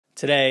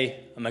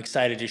Today, I'm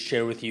excited to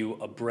share with you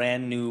a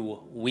brand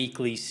new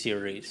weekly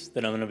series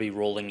that I'm going to be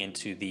rolling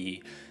into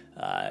the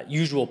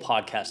usual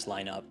podcast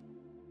lineup,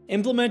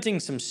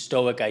 implementing some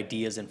Stoic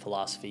ideas and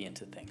philosophy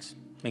into things.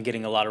 I've been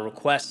getting a lot of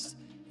requests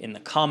in the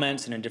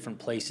comments and in different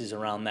places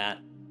around that.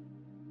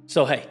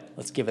 So hey,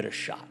 let's give it a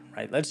shot,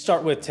 right? Let's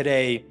start with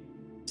today,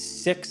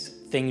 6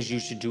 things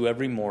you should do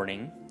every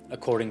morning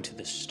according to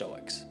the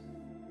Stoics.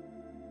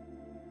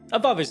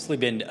 I've obviously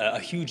been a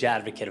huge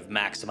advocate of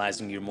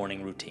maximizing your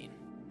morning routine.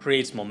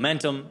 Creates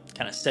momentum,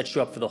 kind of sets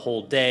you up for the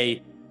whole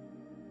day.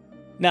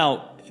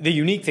 Now, the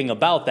unique thing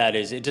about that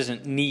is it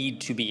doesn't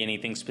need to be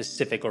anything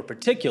specific or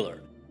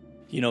particular.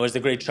 You know, as the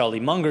great Charlie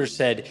Munger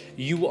said,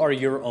 you are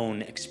your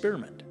own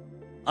experiment.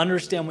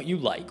 Understand what you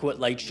like,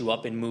 what lights you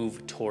up, and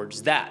move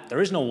towards that.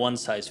 There is no one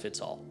size fits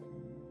all.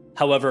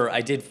 However,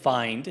 I did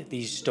find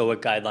these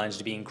Stoic guidelines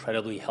to be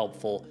incredibly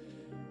helpful,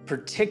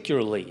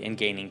 particularly in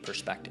gaining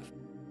perspective.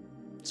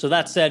 So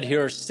that said,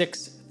 here are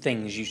 6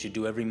 things you should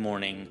do every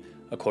morning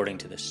according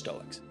to the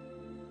Stoics.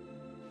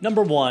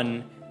 Number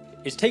 1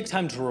 is take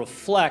time to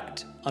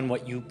reflect on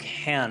what you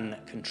can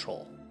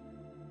control.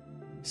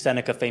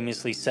 Seneca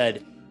famously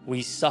said,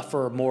 "We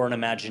suffer more in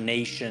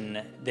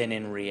imagination than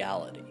in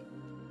reality."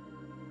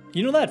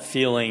 You know that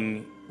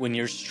feeling when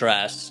you're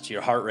stressed,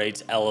 your heart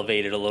rate's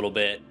elevated a little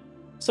bit.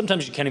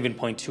 Sometimes you can't even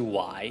point to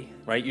why,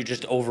 right? You're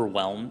just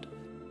overwhelmed.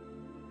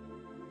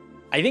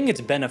 I think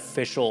it's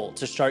beneficial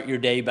to start your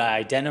day by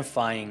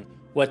identifying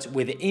what's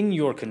within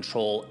your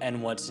control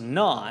and what's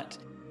not,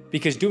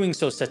 because doing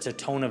so sets a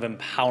tone of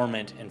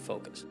empowerment and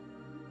focus.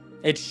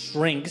 It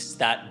shrinks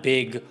that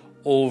big,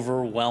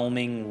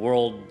 overwhelming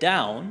world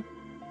down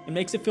and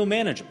makes it feel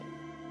manageable.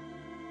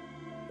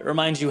 It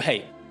reminds you,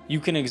 hey, you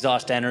can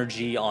exhaust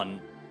energy on,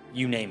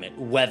 you name it,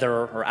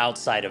 weather or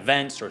outside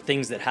events or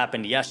things that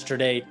happened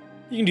yesterday.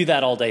 You can do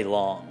that all day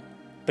long.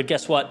 But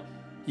guess what?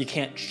 You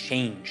can't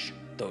change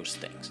those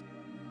things.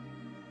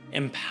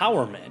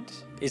 Empowerment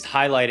is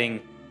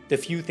highlighting the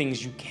few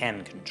things you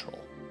can control.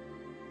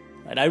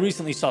 Right? I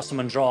recently saw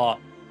someone draw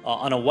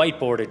on a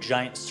whiteboard a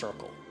giant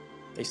circle.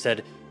 They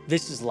said,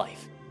 "This is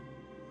life."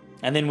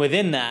 And then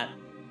within that,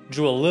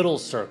 drew a little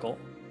circle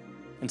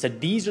and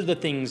said, "These are the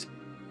things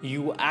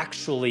you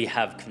actually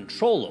have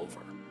control over."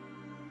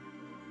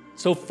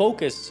 So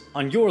focus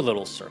on your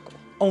little circle.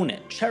 Own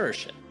it.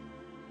 Cherish it.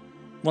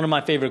 One of my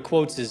favorite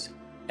quotes is,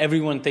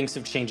 "Everyone thinks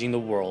of changing the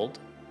world,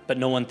 but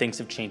no one thinks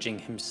of changing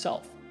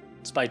himself."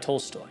 It's by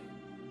Tolstoy.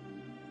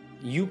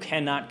 You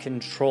cannot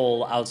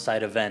control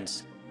outside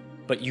events,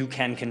 but you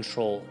can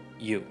control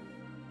you.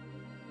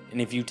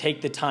 And if you take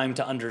the time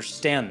to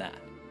understand that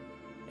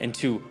and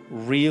to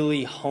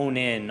really hone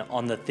in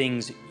on the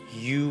things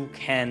you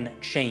can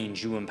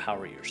change, you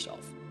empower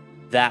yourself.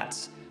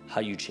 That's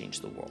how you change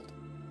the world.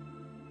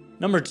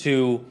 Number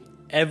 2,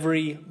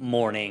 every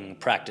morning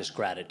practice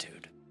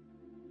gratitude.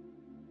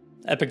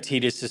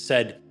 Epictetus has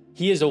said,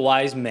 "He is a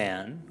wise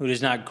man who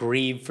does not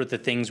grieve for the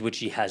things which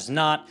he has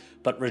not,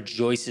 but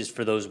rejoices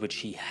for those which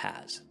he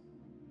has."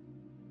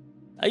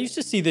 I used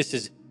to see this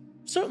as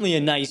certainly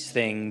a nice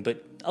thing,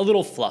 but a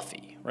little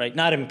fluffy, right?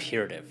 Not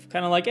imperative.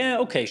 Kind of like,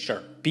 okay,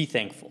 sure, be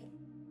thankful.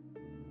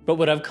 But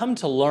what I've come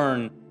to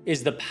learn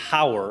is the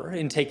power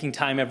in taking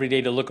time every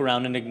day to look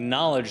around and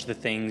acknowledge the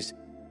things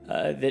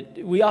that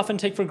we often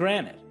take for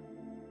granted.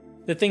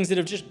 The things that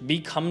have just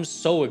become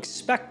so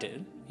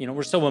expected,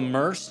 we're so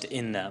immersed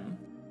in them,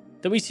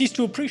 that we cease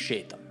to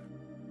appreciate them.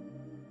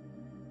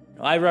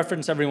 I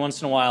reference every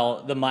once in a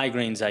while the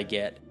migraines I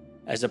get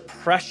as a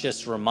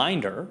precious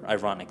reminder,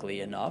 ironically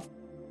enough,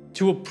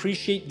 to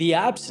appreciate the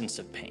absence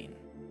of pain,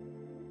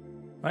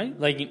 right?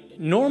 Like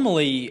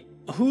normally,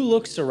 who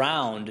looks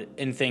around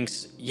and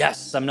thinks,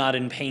 yes, I'm not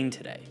in pain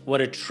today. What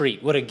a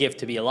treat, what a gift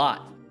to be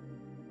alive.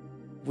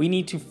 We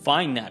need to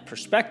find that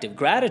perspective.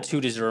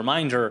 Gratitude is a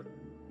reminder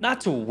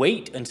not to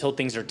wait until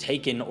things are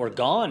taken or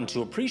gone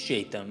to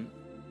appreciate them.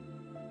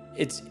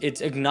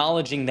 It's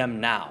acknowledging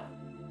them now.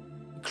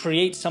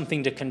 Create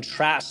something to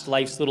contrast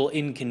life's little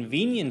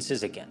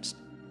inconveniences against.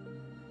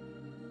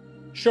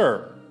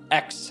 Sure,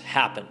 X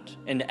happened,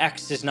 and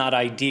X is not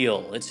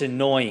ideal. It's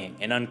annoying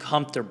and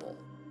uncomfortable.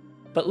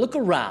 But look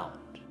around.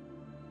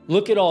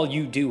 Look at all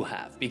you do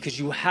have, because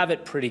you have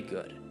it pretty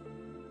good.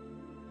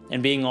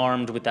 And being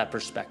armed with that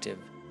perspective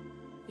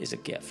is a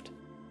gift.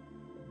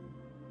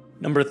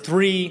 Number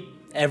 3,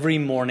 every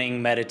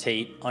morning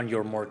meditate on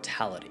your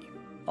mortality,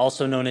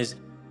 also known as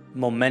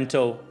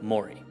memento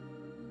mori.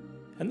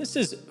 And this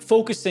is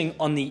focusing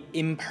on the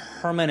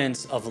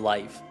impermanence of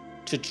life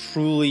to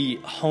truly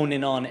hone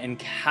in on and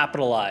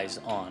capitalize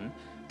on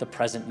the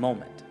present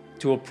moment,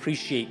 to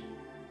appreciate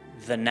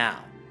the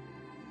now.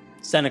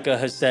 Seneca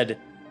has said,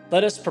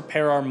 "Let us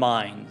prepare our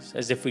minds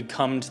as if we'd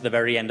come to the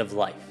very end of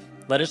life.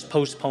 Let us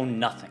postpone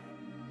nothing.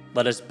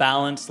 Let us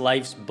balance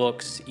life's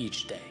books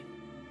each day."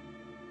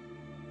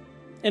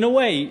 In a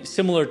way,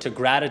 similar to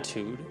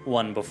gratitude,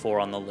 one before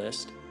on the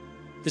list,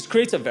 this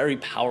creates a very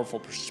powerful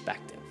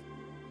perspective.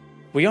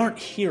 We aren't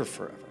here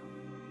forever.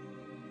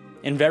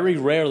 And very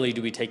rarely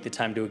do we take the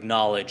time to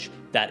acknowledge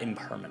that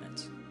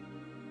impermanence.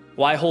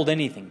 Why hold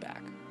anything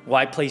back?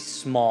 Why play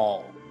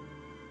small?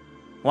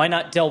 Why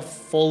not delve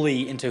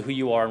fully into who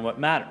you are and what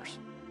matters?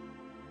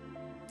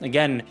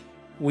 Again,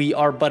 we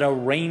are but a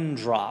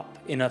raindrop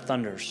in a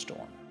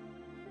thunderstorm.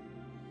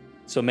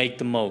 So make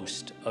the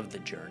most of the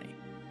journey.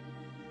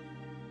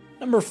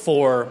 Number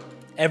 4,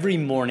 every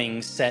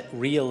morning set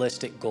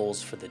realistic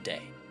goals for the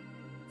day.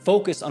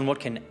 Focus on what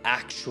can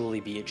actually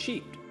be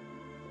achieved.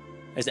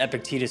 As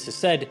Epictetus has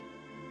said,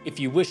 if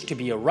you wish to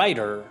be a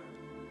writer,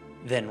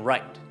 then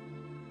write.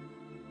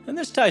 And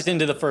this ties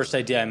into the first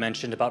idea I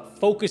mentioned about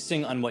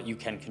focusing on what you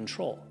can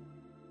control.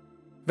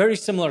 Very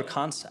similar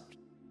concept.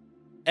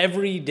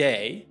 Every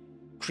day,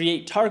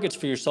 create targets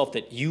for yourself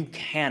that you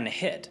can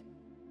hit.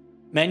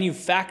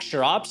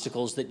 Manufacture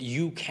obstacles that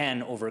you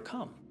can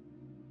overcome.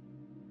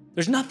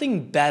 There's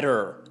nothing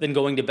better than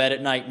going to bed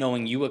at night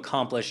knowing you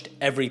accomplished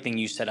everything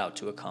you set out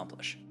to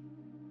accomplish.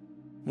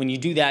 When you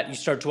do that, you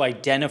start to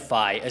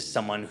identify as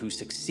someone who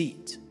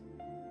succeeds,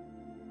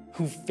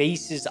 who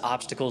faces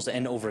obstacles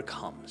and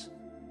overcomes.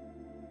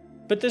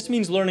 But this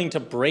means learning to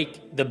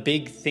break the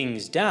big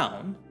things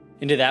down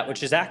into that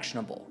which is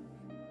actionable.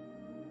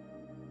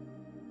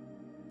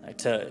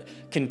 To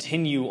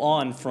continue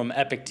on from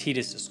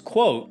Epictetus'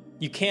 quote,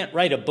 you can't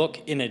write a book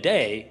in a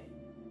day,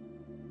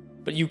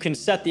 but you can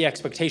set the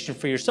expectation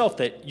for yourself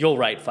that you'll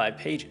write 5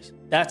 pages.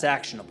 That's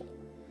actionable.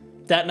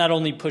 That not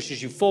only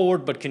pushes you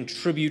forward, but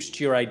contributes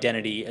to your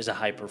identity as a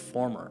high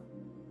performer.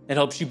 It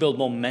helps you build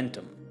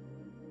momentum.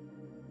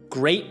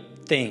 Great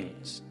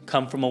things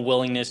come from a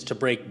willingness to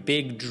break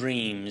big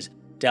dreams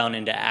down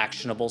into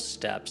actionable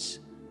steps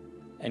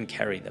and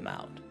carry them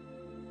out.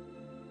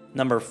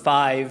 Number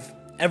 5,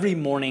 every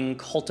morning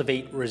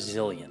cultivate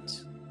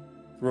resilience.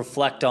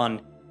 Reflect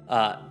on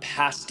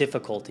past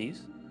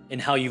difficulties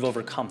and how you've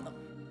overcome them.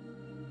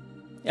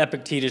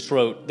 Epictetus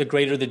wrote, "The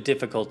greater the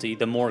difficulty,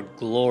 the more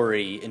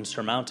glory in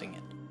surmounting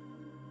it."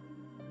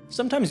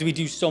 Sometimes we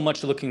do so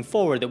much looking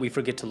forward that we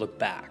forget to look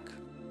back.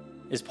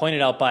 As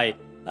pointed out by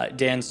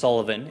Dan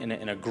Sullivan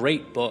in a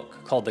great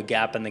book called The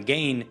Gap and the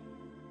Gain,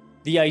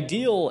 the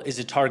ideal is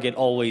a target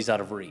always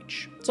out of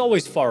reach. It's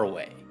always far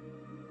away.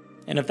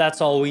 And if that's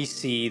all we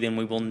see, then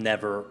we will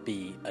never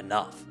be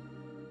enough.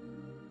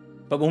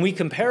 But when we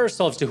compare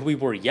ourselves to who we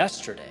were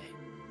yesterday,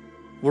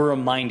 we're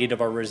reminded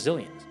of our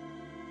resilience.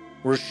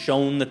 We're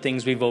shown the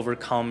things we've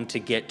overcome to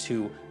get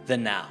to the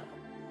now.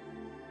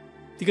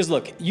 Because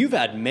look, you've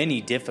had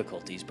many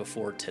difficulties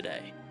before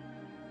today.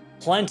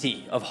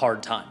 Plenty of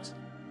hard times.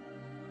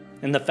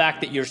 And the fact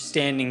that you're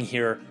standing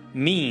here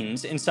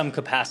means, in some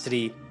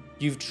capacity,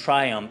 you've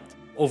triumphed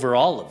over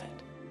all of it.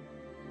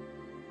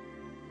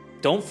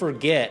 Don't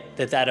forget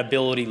that that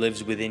ability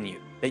lives within you,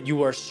 that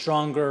you are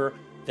stronger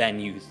than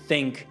you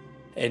think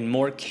and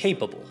more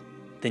capable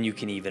than you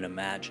can even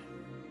imagine.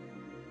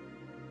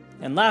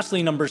 And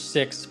lastly, number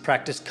 6,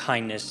 practice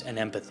kindness and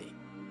empathy.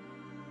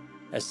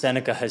 As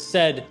Seneca has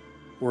said,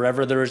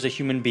 wherever there is a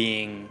human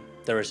being,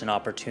 there is an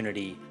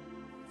opportunity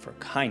for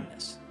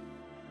kindness.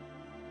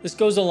 This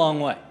goes a long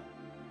way,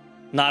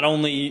 not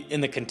only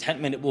in the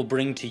contentment it will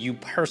bring to you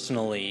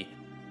personally,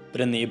 but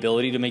in the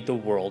ability to make the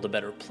world a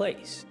better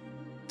place,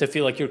 to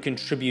feel like you're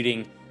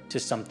contributing to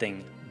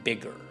something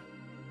bigger.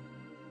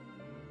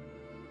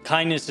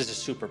 Kindness is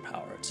a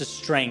superpower, it's a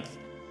strength,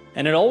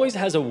 and it always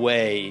has a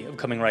way of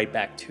coming right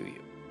back to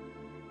you.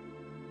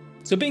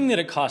 So being that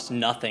it costs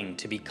nothing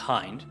to be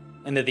kind,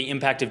 and that the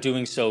impact of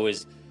doing so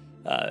is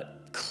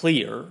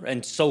clear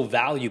and so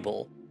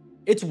valuable,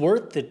 it's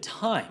worth the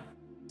time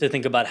to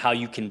think about how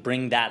you can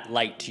bring that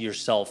light to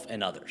yourself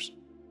and others.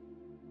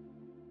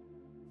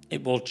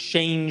 It will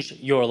change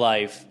your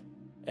life,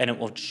 and it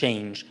will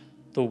change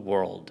the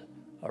world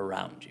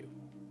around you.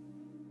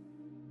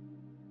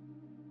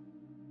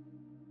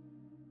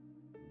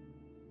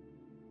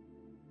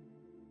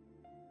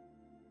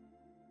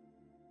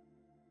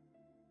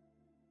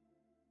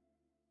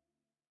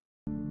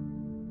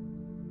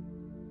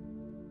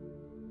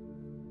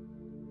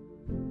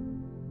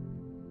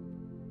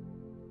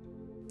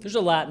 There's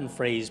a Latin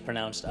phrase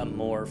pronounced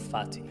amor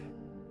fati.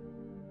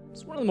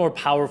 It's one of the more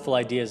powerful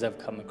ideas I've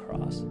come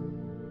across.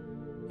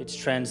 Its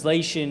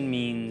translation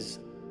means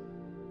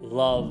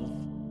love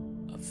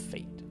of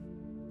fate.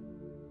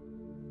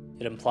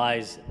 It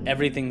implies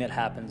everything that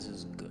happens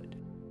is good,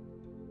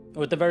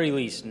 or at the very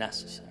least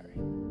necessary.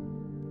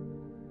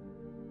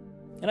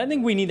 And I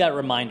think we need that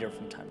reminder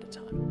from time to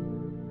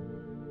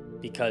time,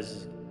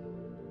 because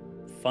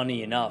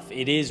funny enough,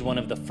 it is one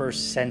of the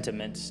first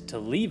sentiments to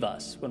leave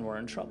us when we're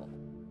in trouble,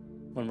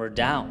 when we're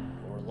down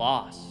or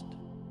lost.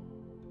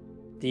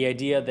 The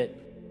idea that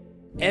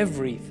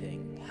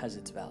everything has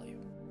its value.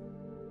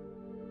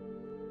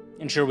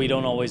 And sure, we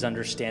don't always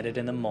understand it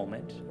in the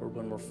moment or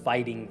when we're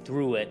fighting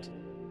through it,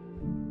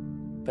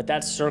 but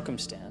that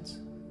circumstance,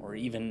 or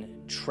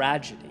even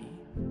tragedy,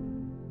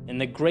 in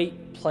the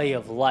great play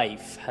of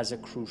life has a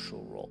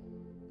crucial role.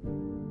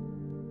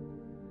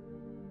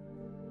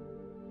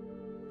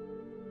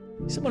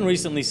 Someone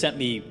recently sent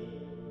me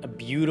a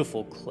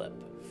beautiful clip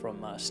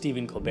from a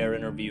Stephen Colbert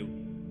interview,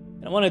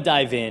 and I want to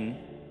dive in,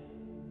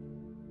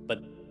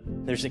 but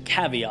There's a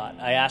caveat.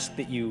 I ask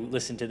that you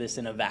listen to this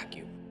in a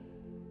vacuum.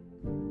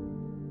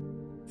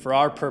 For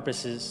our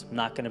purposes, I'm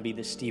not going to be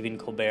the Stephen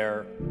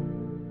Colbert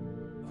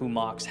who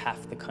mocks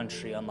half the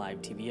country on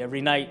live TV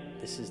every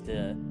night. This is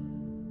the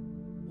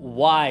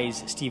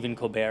wise Stephen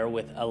Colbert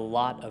with a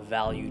lot of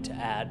value to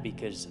add,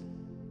 because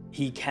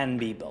he can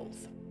be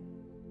both.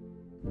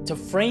 To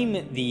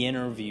frame the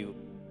interview,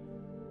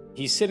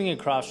 he's sitting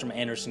across from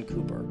Anderson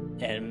Cooper,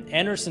 and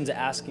Anderson's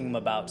asking him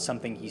about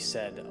something he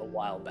said a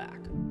while back.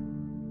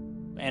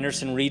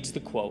 Anderson reads the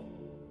quote,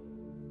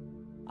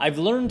 "I've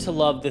learned to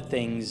love the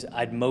things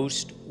I'd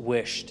most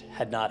wished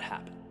had not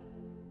happened.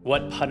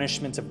 What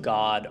punishments of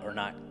God are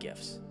not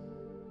gifts?"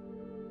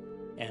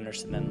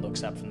 Anderson then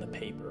looks up from the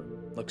paper,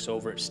 looks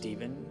over at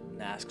Stephen,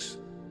 and asks,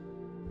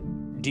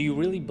 "Do you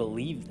really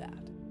believe that?"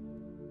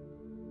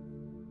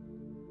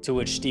 To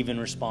which Stephen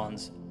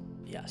responds,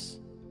 "Yes.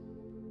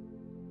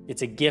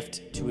 It's a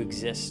gift to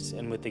exist,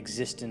 and with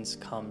existence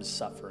comes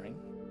suffering.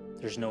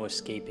 There's no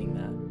escaping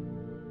that.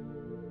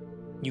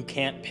 You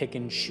can't pick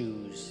and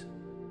choose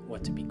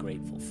what to be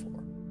grateful for."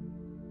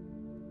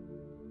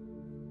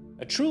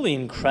 A truly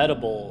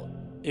incredible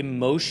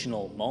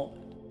emotional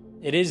moment.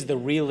 It is the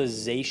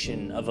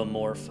realization of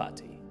amor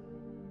fati.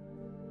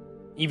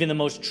 Even the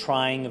most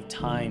trying of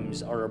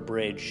times are a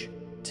bridge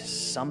to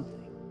something.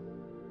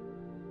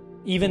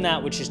 Even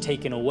that which is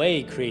taken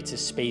away creates a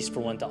space for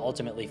one to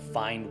ultimately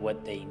find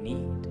what they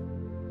need.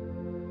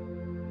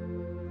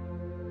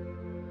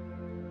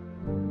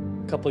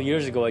 A couple of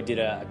years ago, I did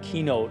a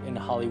keynote in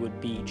Hollywood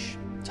Beach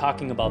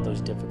talking about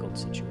those difficult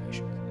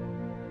situations.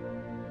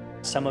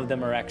 Some of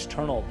them are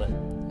external, but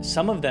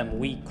some of them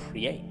we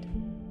create.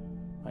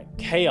 Right?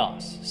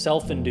 Chaos,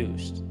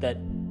 self-induced, that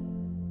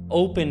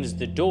opens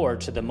the door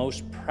to the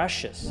most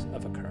precious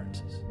of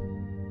occurrences.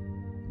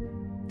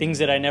 Things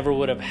that I never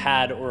would have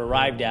had or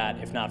arrived at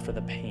if not for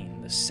the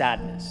pain, the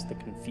sadness, the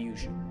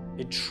confusion.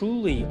 It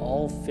truly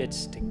all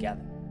fits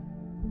together.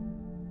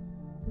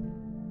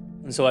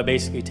 And so I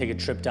basically take a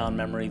trip down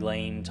memory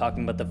lane,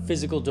 talking about the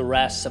physical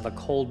duress of a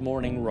cold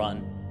morning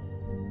run.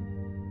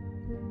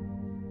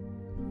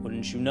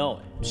 Wouldn't you know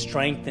it,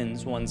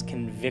 strengthens one's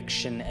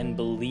conviction and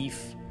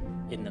belief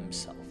in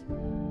themselves.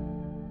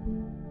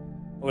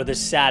 Or the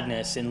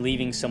sadness in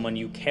leaving someone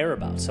you care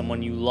about,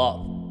 someone you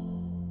love,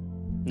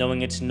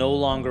 knowing it's no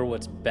longer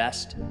what's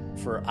best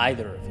for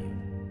either of you,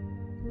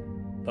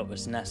 but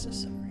what's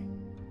necessary.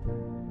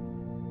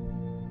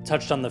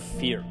 Touched on the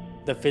fear,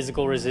 the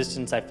physical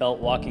resistance I felt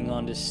walking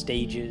onto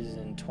stages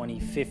in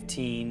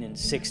 2015 and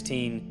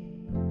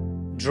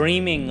 16,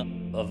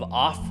 dreaming of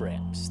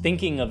off-ramps,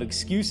 thinking of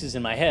excuses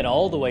in my head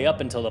all the way up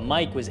until the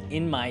mic was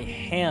in my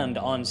hand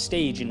on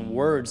stage and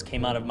words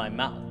came out of my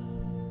mouth.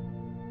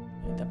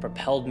 That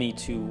propelled me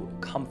to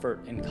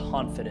comfort and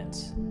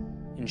confidence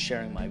in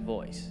sharing my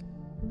voice.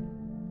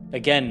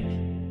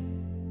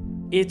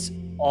 Again, it's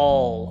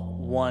all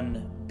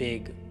one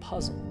big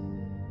puzzle.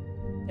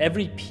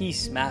 Every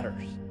piece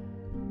matters.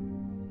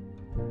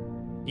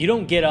 You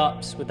don't get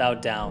ups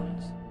without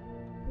downs.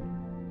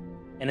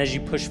 And as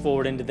you push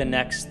forward into the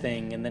next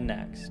thing and the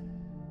next,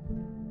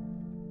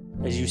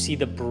 as you see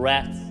the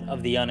breadth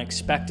of the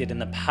unexpected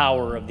and the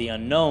power of the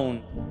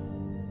unknown,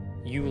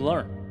 you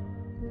learn.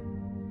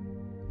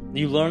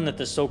 You learn that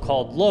the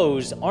so-called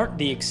lows aren't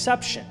the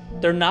exception.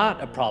 They're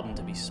not a problem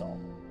to be solved.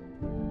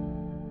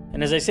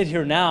 And as I sit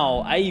here now,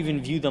 I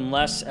even view them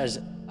less as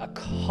a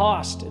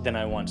cost than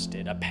I once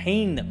did, a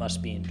pain that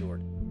must be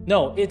endured.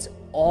 No, it's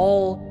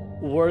all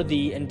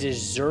worthy and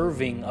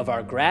deserving of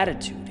our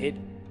gratitude. It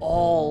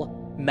all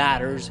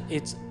matters.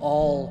 It's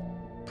all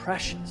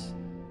precious.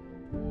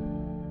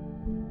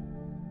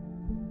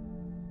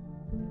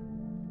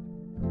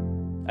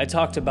 I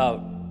talked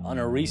about on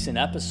a recent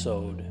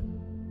episode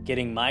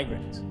getting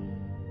migraines.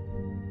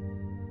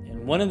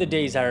 And one of the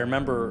days I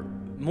remember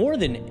more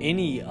than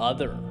any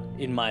other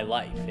in my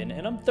life, and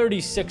I'm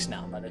 36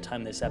 now by the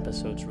time this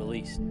episode's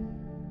released.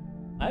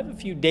 I have a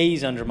few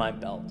days under my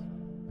belt.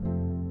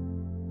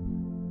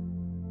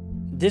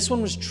 This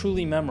one was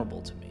truly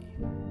memorable to me.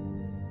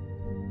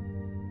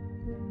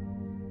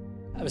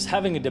 I was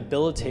having a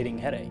debilitating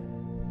headache,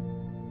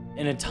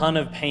 in a ton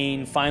of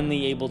pain,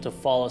 finally able to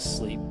fall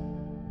asleep.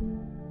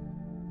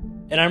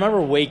 And I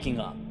remember waking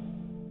up,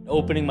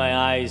 opening my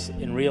eyes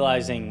and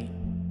realizing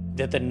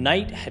that the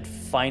night had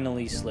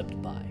finally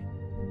slipped by.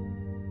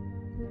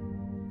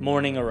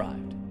 Morning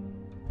arrived,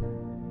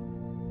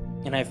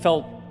 and I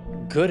felt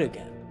good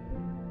again.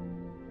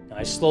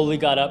 I slowly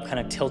got up, kind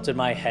of tilted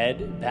my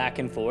head back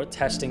and forth,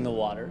 testing the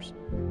waters.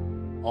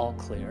 All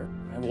clear.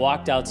 I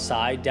walked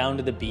outside down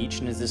to the beach,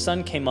 and as the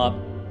sun came up,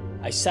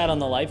 I sat on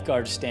the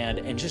lifeguard stand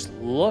and just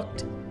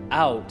looked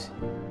out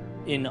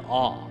in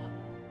awe.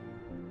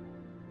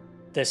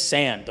 The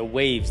sand, the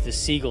waves, the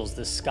seagulls,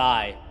 the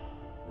sky.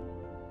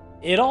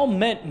 It all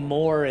meant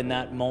more in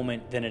that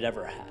moment than it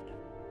ever had.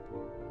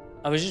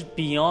 I was just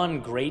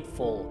beyond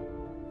grateful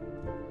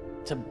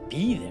to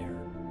be there.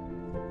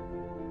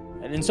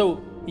 And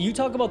so you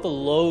talk about the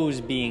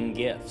lows being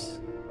gifts.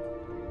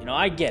 You know,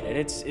 I get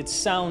it. It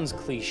sounds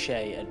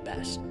cliche at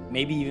best,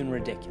 maybe even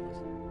ridiculous.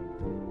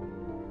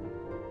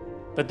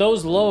 But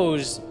those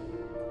lows,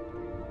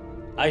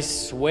 I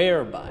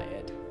swear by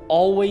it,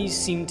 always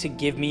seem to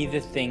give me the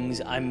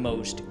things I'm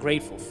most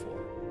grateful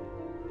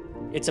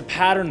for. It's a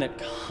pattern that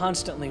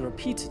constantly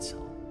repeats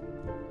itself.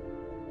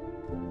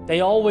 They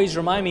always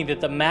remind me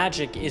that the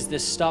magic is the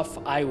stuff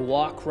I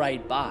walk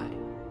right by.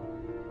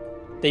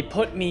 They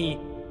put me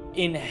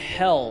in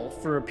hell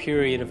for a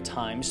period of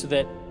time so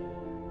that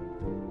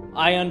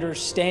I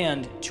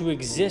understand to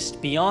exist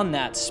beyond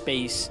that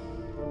space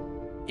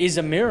is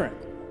a miracle.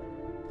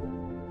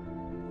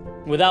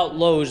 Without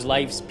lows,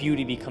 life's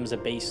beauty becomes a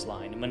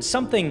baseline. And when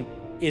something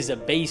is a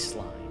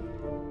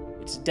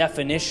baseline, it's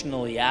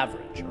definitionally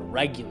average or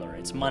regular,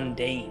 it's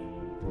mundane.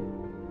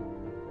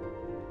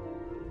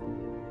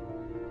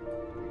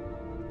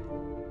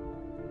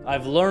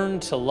 I've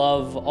learned to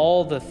love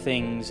all the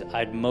things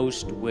I'd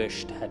most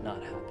wished had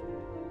not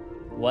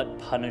happened. What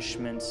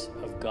punishments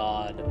of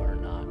God are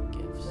not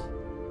gifts?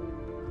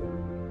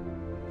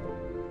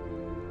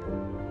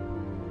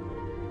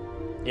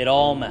 It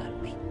all matters.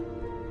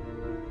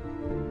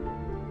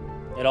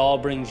 It all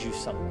brings you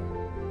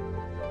somewhere.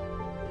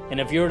 And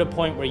if you're at a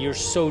point where you're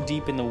so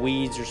deep in the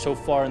weeds or so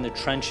far in the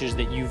trenches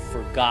that you've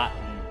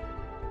forgotten,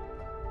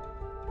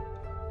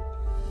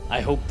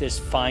 I hope this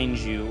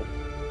finds you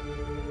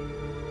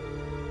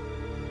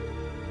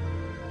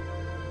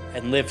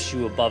and lifts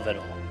you above it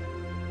all.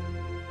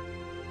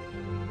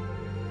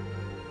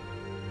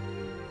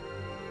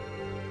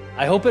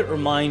 I hope it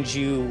reminds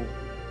you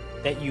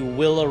that you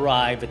will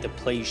arrive at the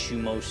place you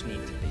most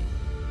need to be.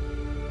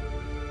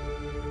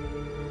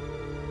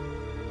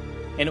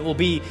 And it will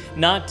be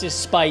not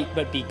despite,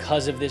 but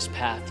because of this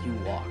path you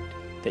walked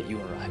that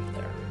you arrived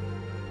there.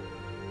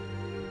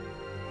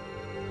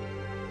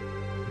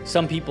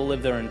 Some people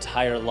live their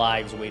entire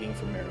lives waiting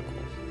for miracles.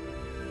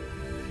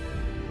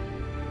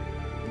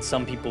 And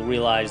some people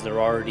realize they're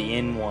already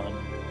in one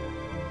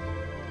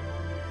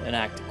and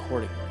act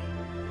accordingly.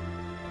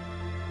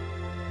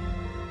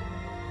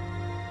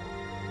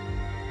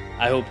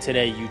 I hope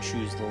today you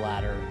choose the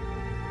latter,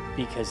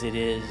 because it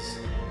is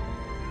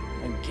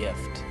a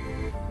gift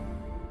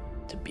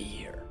to be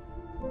here.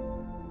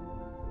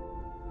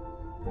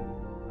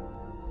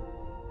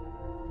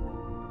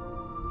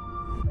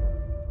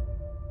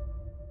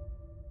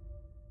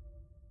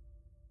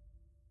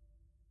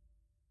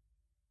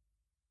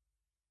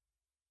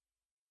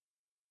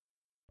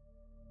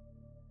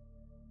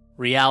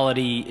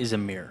 Reality is a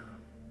mirror,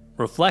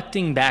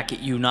 reflecting back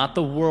at you not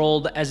the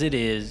world as it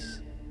is,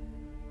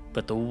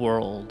 but the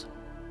world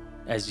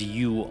as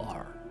you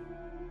are.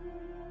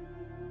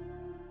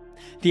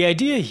 The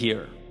idea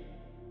here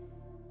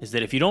is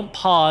that if you don't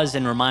pause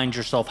and remind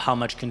yourself how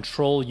much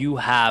control you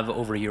have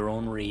over your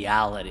own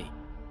reality,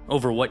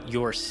 over what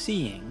you're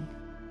seeing,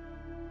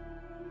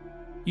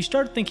 you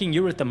start thinking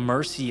you're at the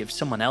mercy of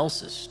someone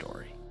else's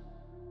story,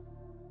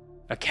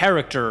 a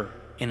character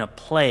in a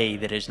play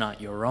that is not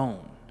your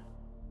own.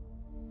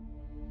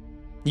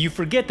 You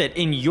forget that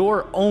in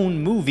your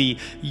own movie,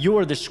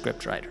 you're the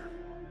scriptwriter.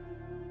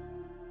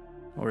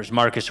 Or as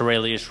Marcus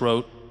Aurelius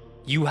wrote,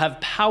 you have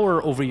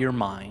power over your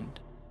mind,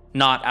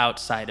 not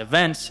outside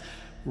events.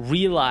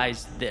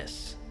 Realize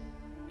this,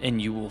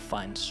 and you will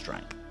find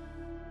strength.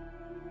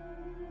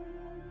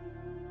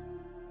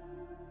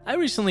 I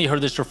recently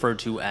heard this referred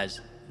to as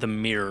the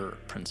mirror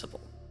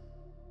principle.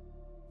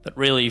 But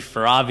really,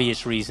 for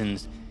obvious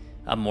reasons,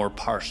 I'm more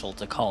partial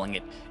to calling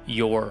it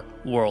your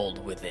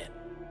world within.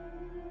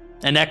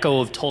 An echo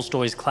of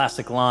Tolstoy's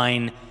classic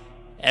line,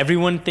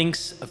 everyone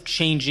thinks of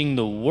changing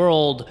the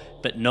world,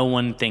 but no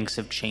one thinks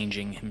of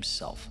changing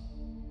himself.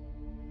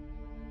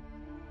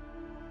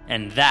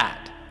 And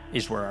that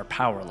is where our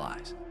power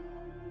lies.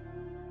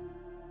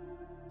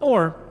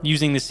 Or,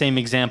 using the same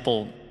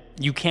example,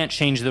 you can't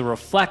change the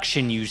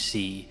reflection you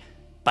see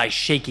by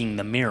shaking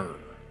the mirror.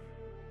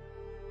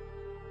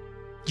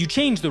 You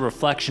change the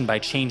reflection by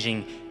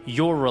changing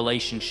your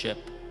relationship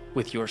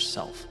with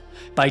yourself,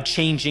 by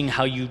changing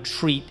how you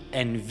treat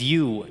and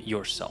view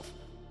yourself,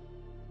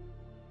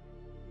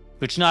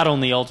 which not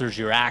only alters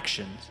your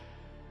actions,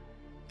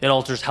 it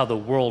alters how the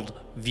world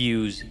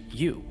views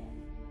you.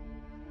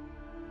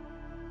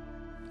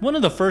 One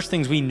of the first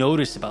things we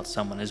notice about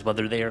someone is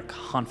whether they are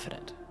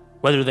confident,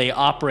 whether they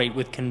operate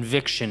with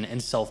conviction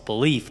and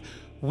self-belief.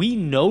 We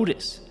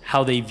notice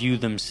how they view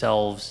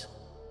themselves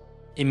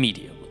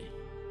immediately.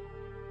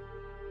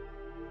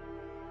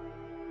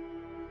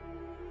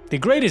 The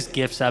greatest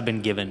gifts I've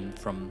been given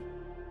from,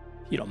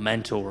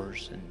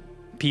 mentors and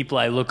people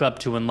I look up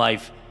to in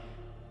life,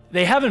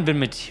 they haven't been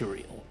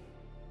material.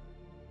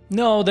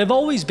 No, they've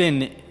always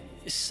been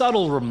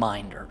subtle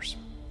reminders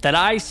that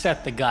I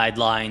set the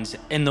guidelines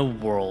and the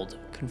world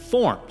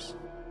conforms.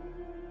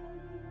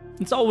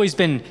 It's always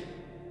been,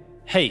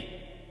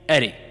 hey,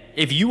 Eddie,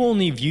 if you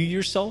only view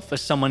yourself as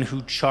someone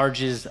who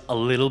charges a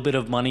little bit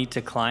of money to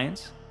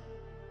clients,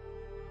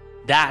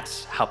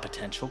 that's how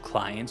potential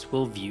clients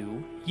will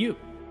view you.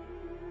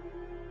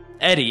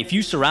 Eddie, if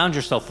you surround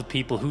yourself with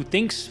people who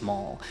think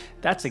small,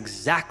 that's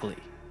exactly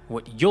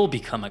what you'll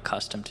become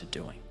accustomed to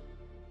doing.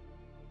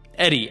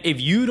 Eddie,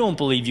 if you don't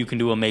believe you can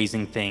do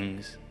amazing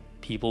things,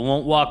 People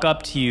won't walk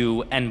up to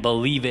you and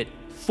believe it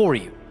for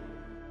you.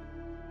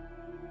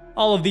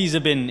 All of these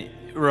have been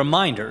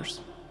reminders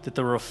that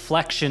the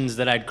reflections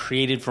that I'd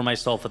created for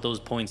myself at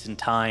those points in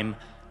time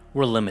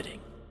were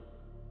limiting.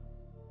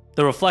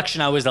 The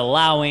reflection I was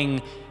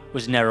allowing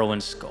was narrow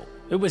in scope.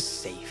 It was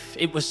safe.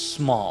 It was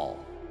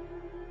small.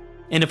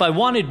 And if I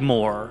wanted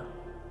more,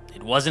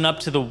 it wasn't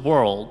up to the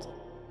world.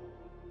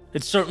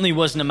 It certainly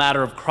wasn't a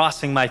matter of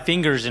crossing my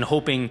fingers and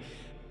hoping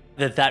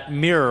that that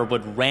mirror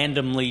would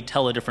randomly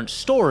tell a different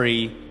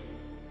story.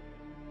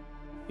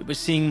 It was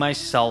seeing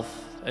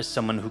myself as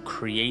someone who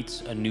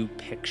creates a new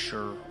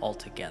picture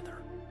altogether.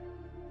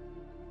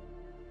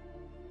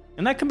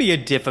 And that can be a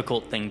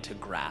difficult thing to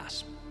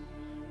grasp,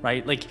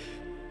 right? Like,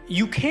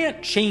 you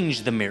can't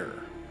change the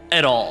mirror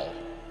at all.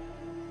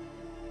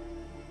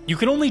 You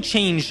can only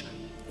change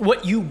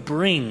what you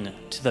bring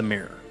to the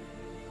mirror.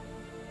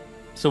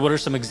 So what are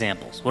some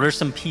examples? What are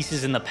some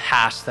pieces in the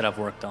past that I've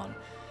worked on?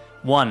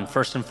 One,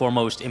 first and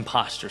foremost,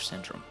 imposter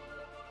syndrome.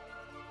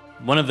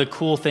 One of the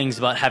cool things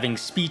about having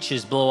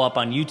speeches blow up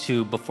on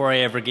YouTube before I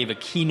ever gave a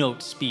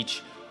keynote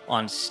speech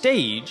on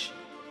stage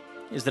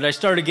is that I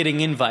started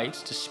getting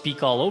invites to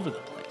speak all over the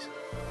place.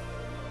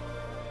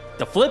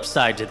 The flip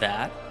side to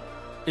that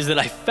is that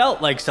I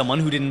felt like someone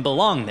who didn't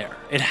belong there.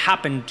 It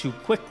happened too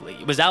quickly.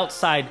 It was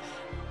outside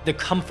the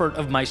comfort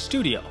of my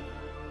studio.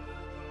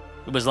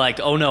 It was like,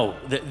 oh no,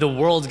 the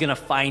world's gonna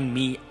find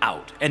me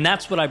out. And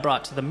that's what I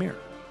brought to the mirror.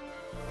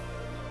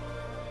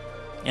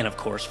 And of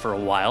course, for a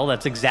while,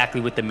 that's exactly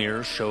what the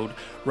mirror showed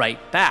right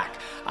back.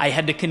 I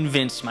had to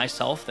convince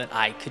myself that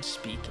I could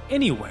speak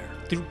anywhere,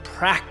 through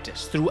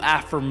practice, through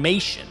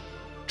affirmation,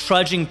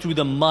 trudging through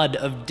the mud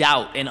of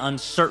doubt and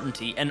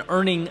uncertainty, and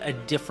earning a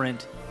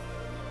different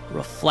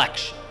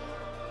reflection.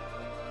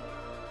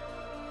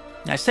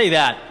 I say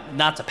that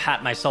not to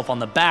pat myself on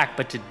the back,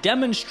 but to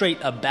demonstrate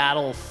a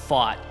battle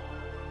fought,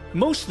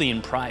 mostly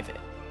in private,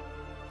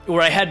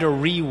 where I had to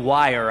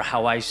rewire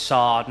how I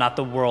saw not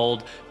the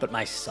world, but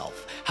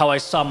myself, how I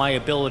saw my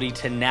ability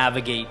to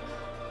navigate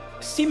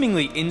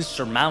seemingly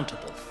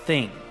insurmountable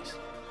things.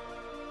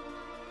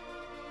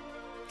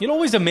 It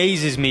always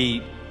amazes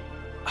me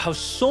how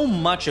so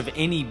much of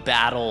any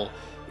battle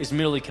is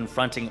merely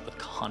confronting it with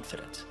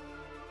confidence.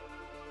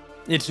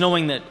 It's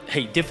knowing that,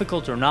 hey,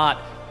 difficult or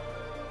not,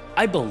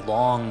 I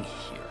belong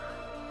here.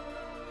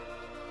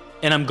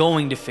 And I'm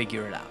going to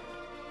figure it out.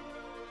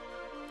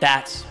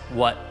 That's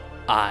what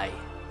I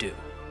do.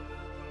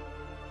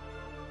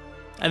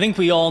 I think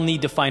we all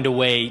need to find a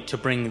way to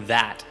bring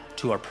that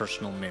to our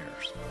personal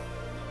mirrors.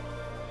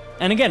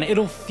 And again,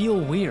 it'll feel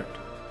weird.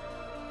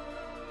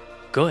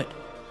 Good.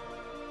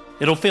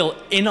 It'll feel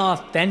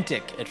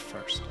inauthentic at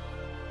first.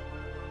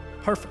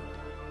 Perfect.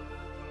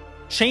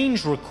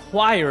 Change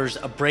requires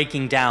a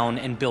breaking down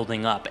and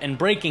building up, and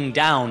breaking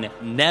down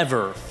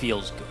never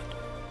feels good.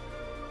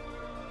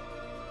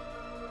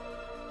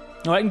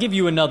 Now, I can give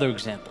you another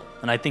example,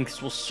 and I think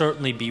this will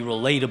certainly be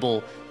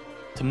relatable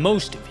to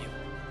most of you.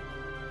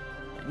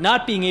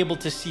 Not being able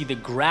to see the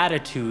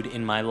gratitude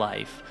in my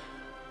life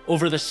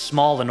over the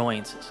small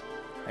annoyances,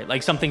 right?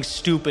 Like something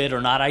stupid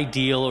or not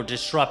ideal or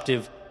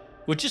disruptive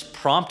would just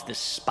prompt this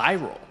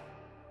spiral.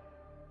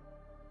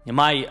 And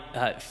my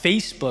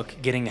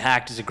Facebook getting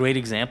hacked is a great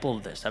example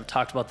of this. I've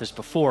talked about this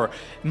before.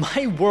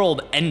 My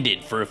world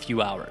ended for a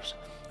few hours.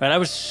 Right? I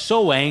was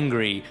so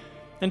angry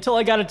until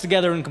I got it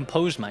together and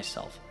composed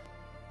myself.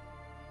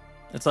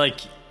 It's like,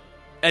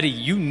 Eddie,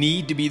 you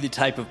need to be the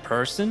type of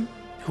person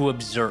who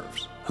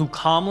observes, who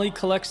calmly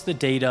collects the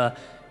data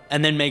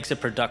and then makes a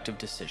productive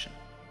decision.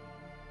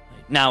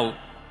 Now,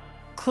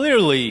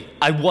 clearly,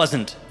 I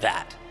wasn't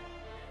that.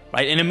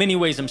 Right? And in many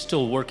ways, I'm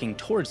still working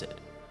towards it.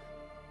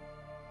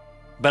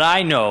 But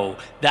I know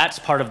that's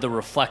part of the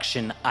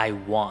reflection I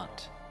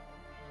want.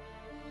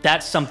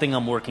 That's something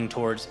I'm working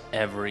towards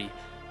every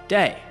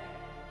day.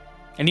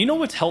 And you know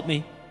what's helped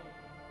me?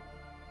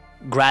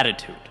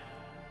 Gratitude.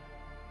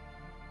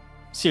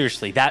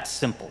 Seriously, that's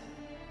simple.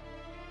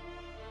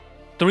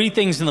 3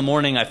 things in the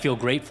morning I feel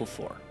grateful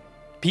for.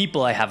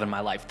 People I have in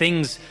my life,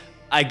 things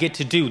I get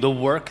to do, the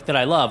work that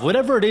I love,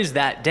 whatever it is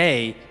that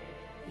day,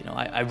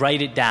 I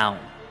write it down.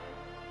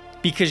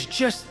 Because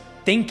just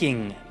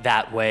thinking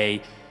that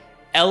way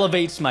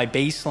elevates my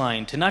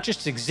baseline to not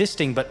just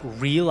existing, but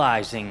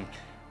realizing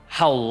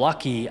how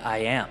lucky I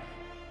am.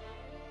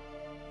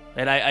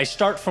 And I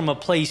start from a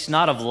place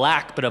not of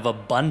lack, but of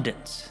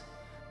abundance.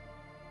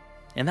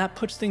 And that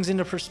puts things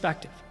into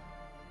perspective.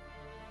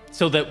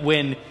 So that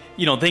when,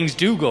 things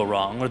do go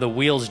wrong or the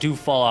wheels do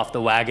fall off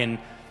the wagon,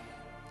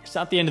 it's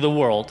not the end of the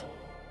world.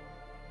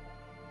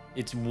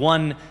 It's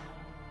one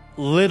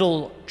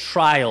little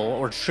trial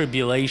or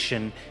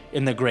tribulation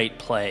in the great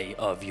play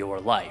of your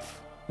life.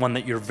 One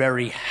that you're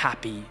very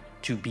happy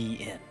to be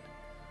in.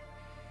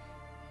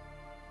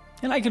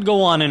 And I could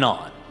go on and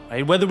on,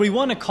 right? Whether we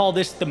want to call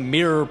this the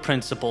mirror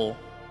principle,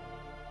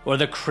 or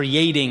the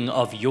creating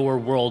of your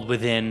world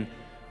within,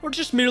 or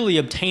just merely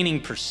obtaining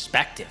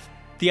perspective,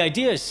 the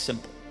idea is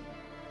simple.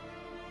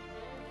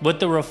 What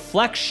the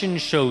reflection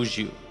shows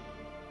you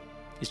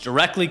is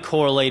directly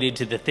correlated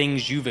to the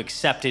things you've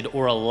accepted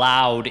or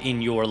allowed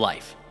in your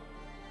life.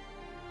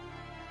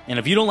 And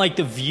if you don't like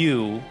the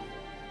view,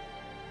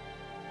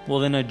 well,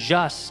 then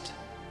adjust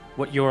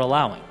what you're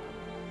allowing.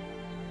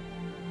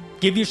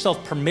 Give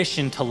yourself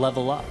permission to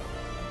level up,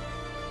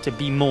 to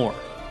be more,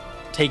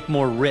 take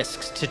more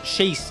risks, to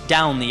chase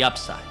down the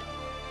upside.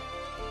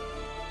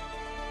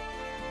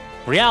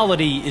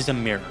 Reality is a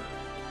mirror,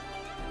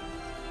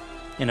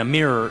 and a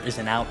mirror is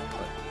an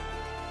output.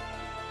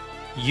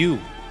 You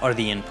are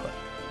the input.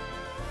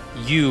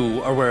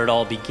 You are where it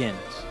all begins,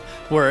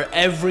 where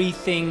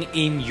everything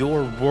in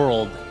your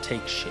world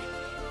takes shape.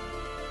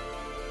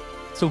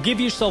 So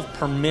give yourself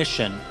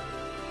permission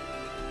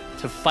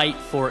to fight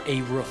for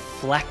a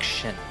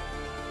reflection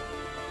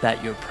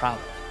that you're proud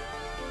of.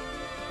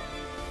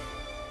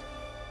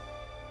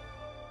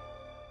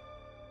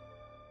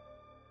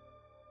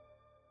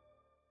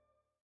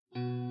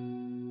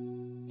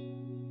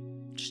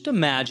 Just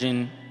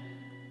imagine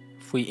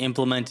if we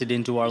implemented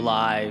into our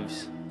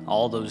lives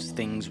all those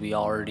things we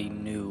already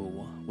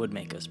knew would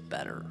make us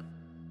better.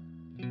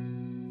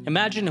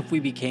 Imagine if we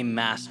became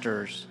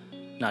masters,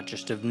 not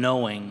just of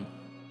knowing,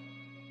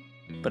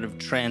 but of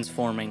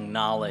transforming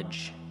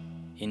knowledge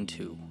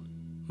into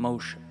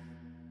motion.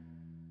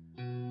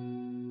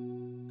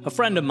 A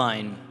friend of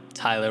mine,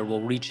 Tyler,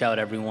 will reach out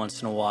every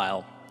once in a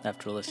while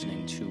after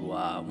listening to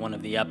one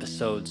of the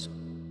episodes,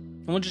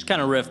 and we'll just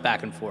kind of riff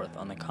back and forth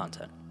on the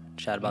content.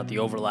 Chat about the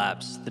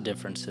overlaps, the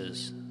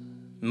differences,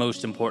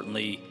 most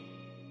importantly,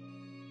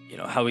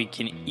 how we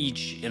can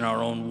each in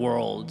our own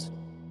world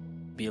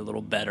be a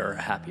little better,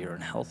 happier,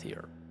 and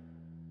healthier.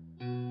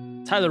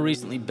 Tyler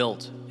recently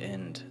built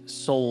and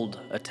sold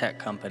a tech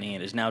company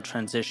and is now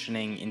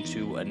transitioning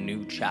into a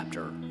new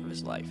chapter of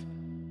his life.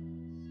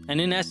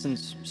 And in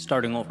essence,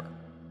 starting over,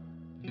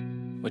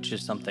 which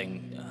is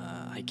something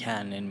I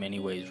can in many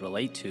ways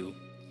relate to.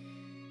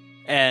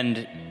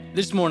 And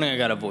this morning I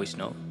got a voice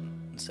note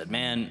and said,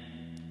 man,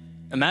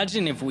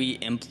 imagine if we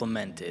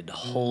implemented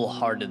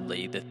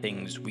wholeheartedly the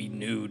things we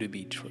knew to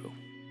be true.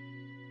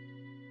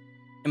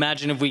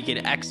 Imagine if we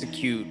could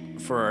execute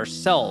for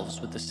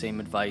ourselves with the same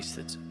advice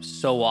that's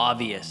so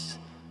obvious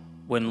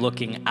when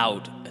looking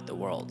out at the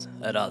world,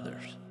 at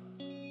others.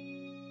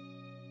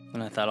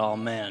 And I thought, oh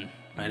man,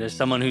 right? As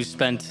someone who's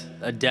spent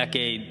a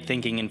decade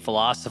thinking and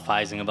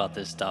philosophizing about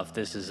this stuff,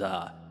 this is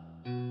a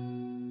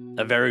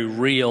very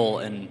real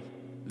and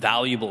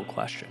valuable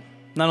question.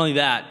 Not only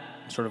that,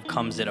 it sort of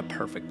comes at a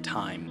perfect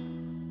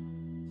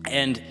time.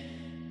 And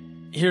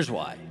here's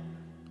why.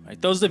 Right?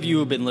 Those of you who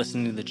have been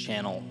listening to the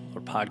channel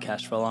or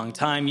podcast for a long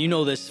time, you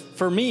know this,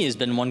 for me, has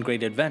been one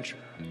great adventure,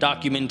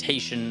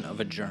 documentation of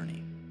a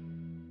journey.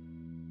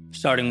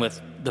 Starting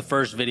with the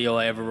first video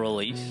I ever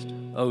released,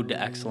 Ode to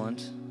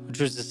Excellence, which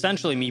was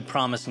essentially me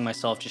promising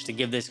myself just to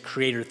give this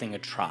creator thing a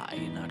try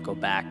and not go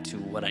back to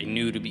what I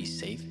knew to be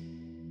safe,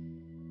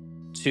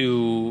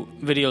 to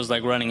videos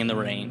like Running in the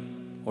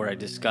Rain, where I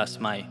discuss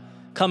my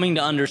coming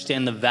to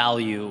understand the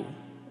value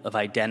of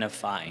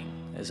identifying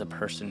as a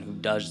person who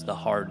does the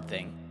hard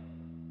thing,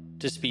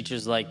 to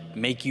speeches like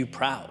Make You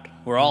Proud,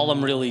 where all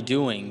I'm really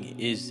doing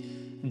is,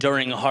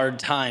 during hard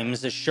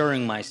times,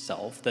 assuring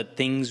myself that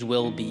things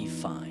will be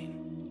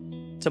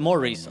fine. To more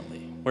recently,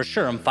 where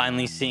sure, I'm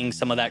finally seeing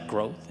some of that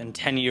growth and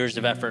 10 years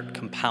of effort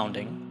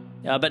compounding,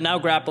 but now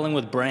grappling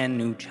with brand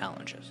new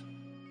challenges.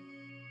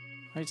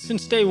 Right?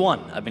 Since day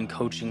one, I've been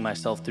coaching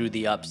myself through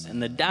the ups and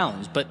the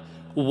downs, but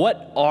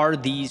what are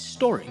these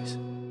stories?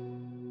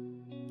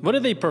 What do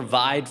they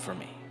provide for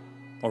me,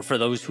 or for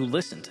those who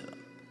listen to them?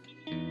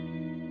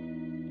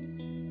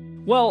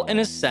 Well, in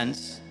a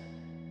sense,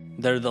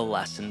 they're the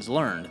lessons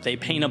learned. They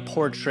paint a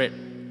portrait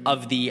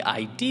of the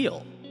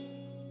ideal.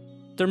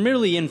 They're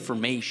merely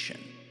information.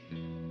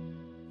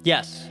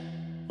 Yes,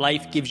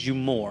 life gives you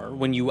more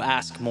when you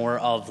ask more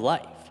of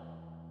life.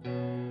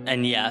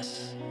 And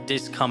yes,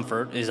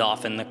 discomfort is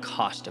often the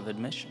cost of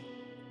admission.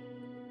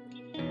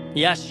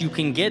 Yes, you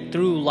can get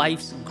through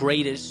life's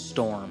greatest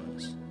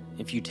storms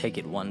if you take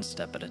it one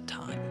step at a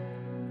time.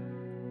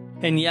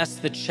 And yes,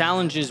 the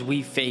challenges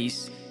we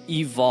face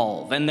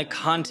evolve and the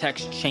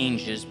context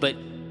changes, but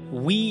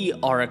we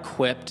are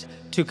equipped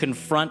to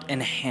confront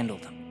and handle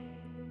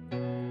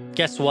them.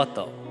 Guess what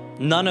though?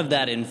 None of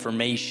that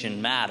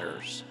information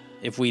matters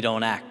if we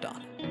don't act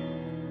on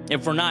it.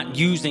 If we're not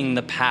using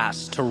the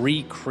past to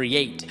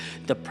recreate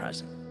the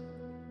present.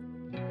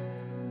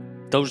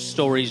 Those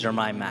stories are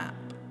my map.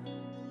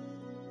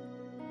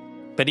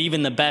 But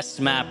even the best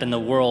map in the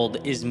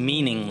world is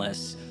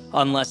meaningless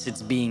unless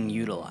it's being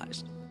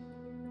utilized.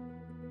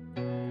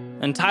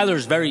 And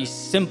Tyler's very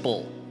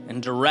simple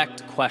and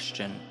direct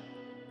question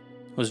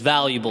was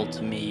valuable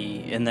to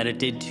me in that it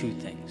did two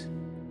things.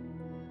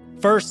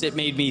 First, it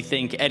made me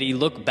think, Eddie,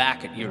 look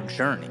back at your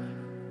journey.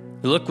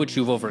 Look what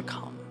you've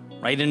overcome,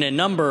 right? In a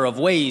number of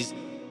ways,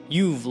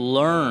 you've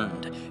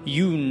learned.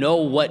 You know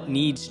what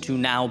needs to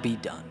now be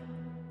done.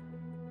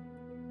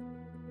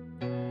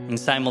 And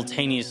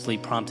simultaneously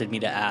prompted me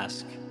to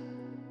ask,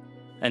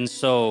 and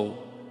so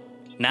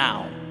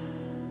now,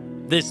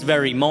 this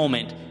very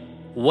moment,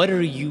 what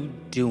are you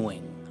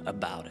doing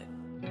about it.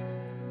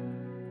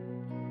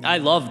 I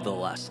love the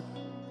lesson.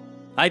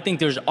 I think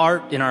there's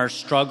art in our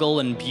struggle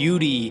and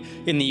beauty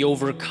in the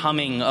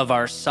overcoming of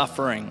our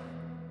suffering.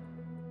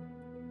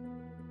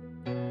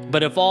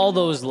 But if all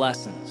those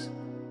lessons,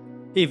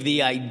 if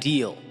the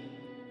ideal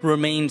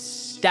remains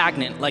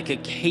stagnant like a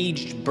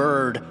caged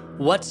bird,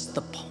 what's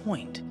the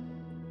point?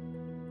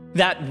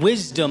 That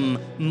wisdom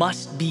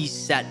must be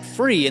set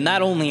free, and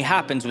that only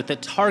happens with a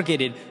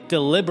targeted,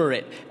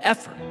 deliberate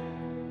effort.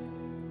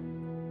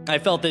 I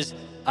felt this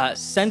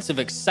sense of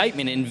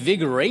excitement,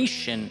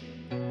 invigoration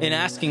in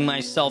asking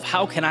myself,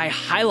 how can I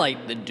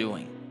highlight the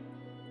doing?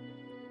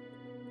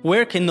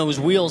 Where can those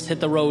wheels hit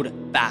the road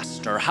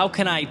faster? How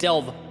can I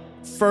delve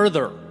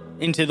further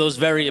into those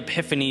very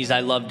epiphanies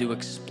I love to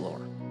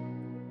explore?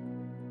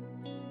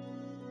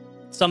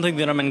 Something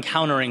that I'm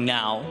encountering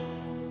now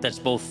that's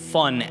both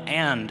fun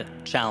and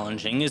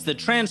challenging is the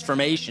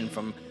transformation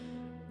from,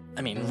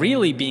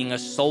 really being a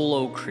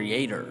solo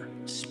creator,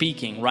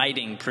 speaking,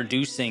 writing,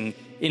 producing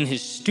in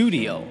his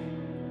studio,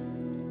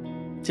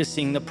 to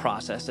seeing the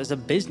process as a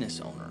business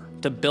owner,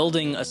 to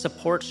building a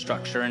support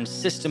structure and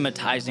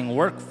systematizing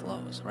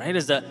workflows, right?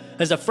 As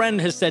a friend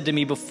has said to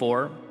me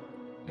before,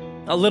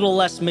 a little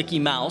less Mickey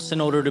Mouse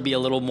in order to be a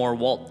little more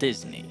Walt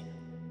Disney.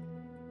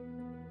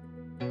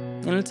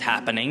 And it's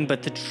happening,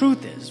 but the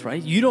truth is,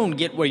 right? You don't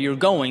get where you're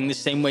going the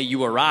same way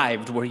you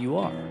arrived where you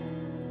are.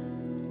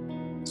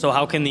 So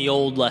how can the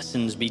old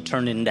lessons be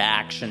turned into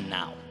action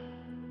now?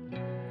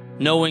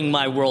 Knowing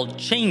my world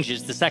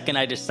changes the second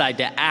I decide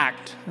to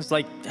act is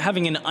like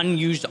having an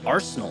unused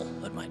arsenal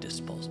at my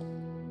disposal.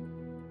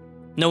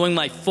 Knowing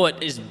my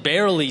foot is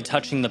barely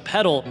touching the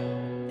pedal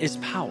is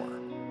power.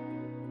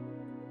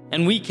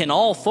 And we can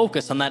all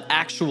focus on that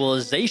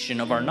actualization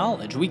of our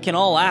knowledge. We can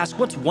all ask,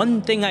 what's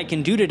one thing I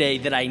can do today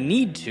that I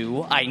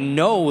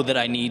know that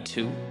I need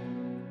to,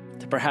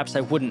 that perhaps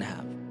I wouldn't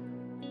have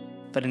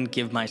if I didn't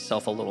give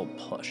myself a little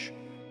push?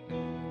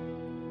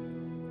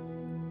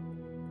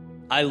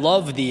 I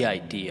love the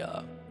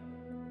idea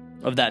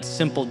of that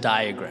simple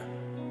diagram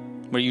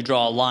where you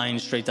draw a line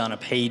straight down a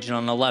page, and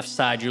on the left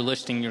side, you're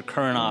listing your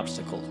current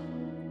obstacles,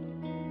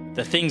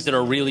 the things that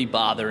are really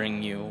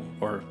bothering you,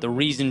 or the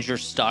reasons you're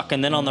stuck,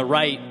 and then on the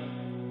right,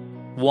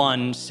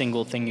 one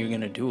single thing you're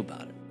going to do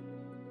about it.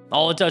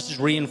 All it does is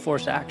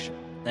reinforce action,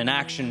 and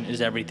action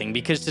is everything.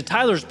 Because to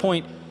Tyler's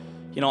point,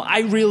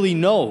 I really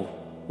know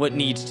what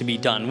needs to be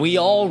done. We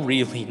all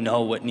really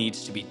know what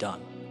needs to be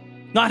done.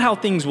 Not how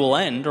things will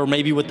end, or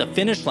maybe what the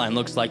finish line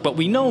looks like, but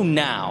we know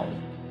now.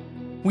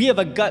 We have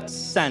a gut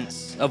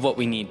sense of what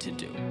we need to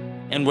do,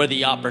 and where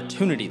the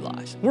opportunity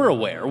lies. We're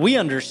aware, we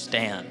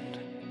understand.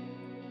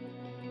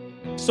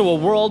 So a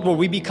world where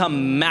we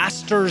become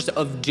masters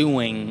of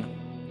doing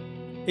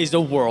is a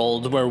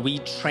world where we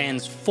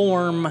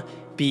transform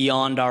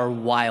beyond our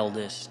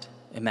wildest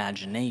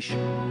imagination.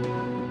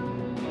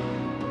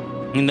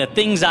 And the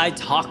things I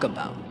talk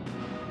about,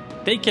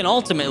 they can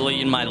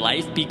ultimately in my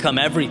life become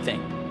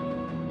everything,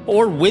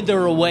 or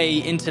wither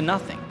away into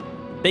nothing.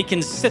 They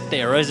can sit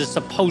there as a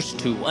supposed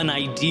to, an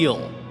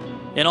ideal,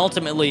 and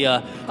ultimately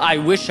a I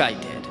wish I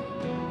did.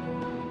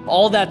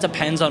 All that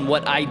depends on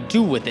what I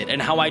do with it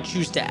and how I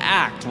choose to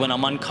act when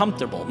I'm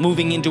uncomfortable,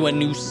 moving into a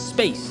new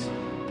space.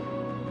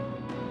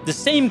 The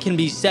same can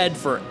be said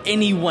for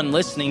anyone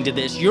listening to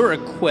this. You're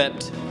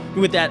equipped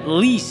with at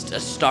least a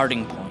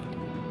starting point.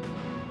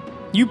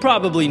 You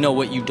probably know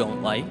what you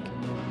don't like.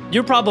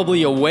 You're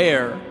probably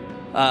aware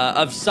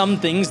of some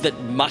things that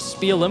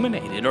must be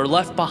eliminated or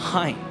left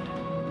behind.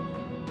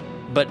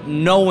 But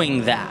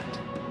knowing that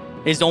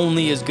is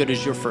only as good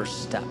as your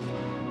first step.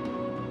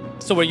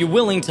 So are you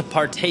willing to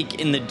partake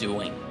in the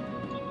doing?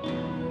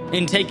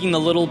 In taking the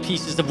little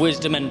pieces of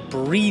wisdom and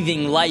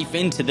breathing life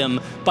into them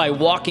by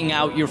walking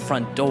out your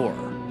front door?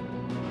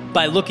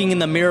 By looking in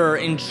the mirror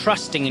and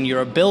trusting in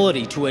your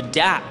ability to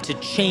adapt, to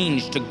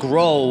change, to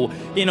grow.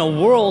 In a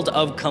world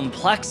of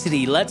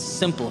complexity, let's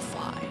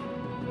simplify.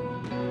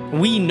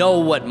 We know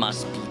what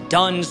must be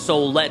done,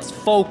 so let's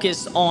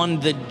focus on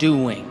the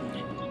doing.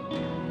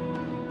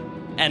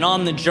 And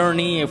on the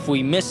journey, if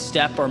we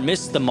misstep or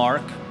miss the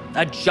mark,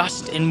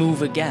 adjust and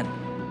move again.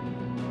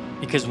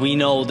 Because we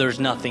know there's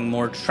nothing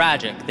more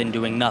tragic than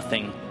doing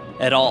nothing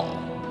at all,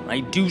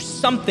 right? Do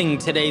something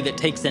today that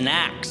takes an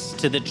axe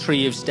to the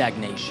tree of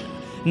stagnation.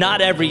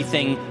 Not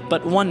everything,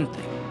 but one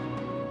thing.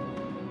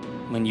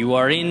 When you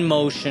are in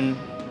motion,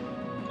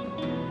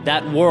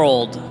 that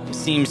world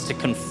seems to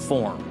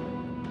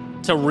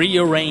conform, to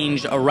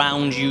rearrange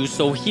around you.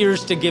 So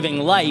here's to giving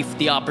life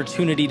the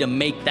opportunity to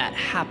make that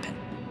happen,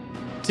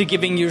 to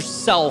giving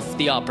yourself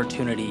the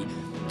opportunity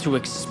to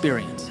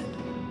experience it.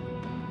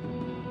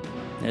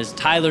 As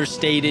Tyler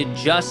stated,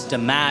 just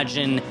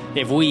imagine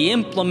if we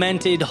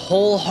implemented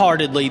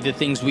wholeheartedly the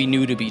things we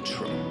knew to be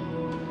true.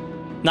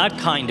 Not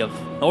kind of,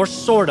 or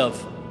sort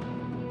of,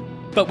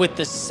 but with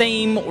the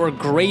same or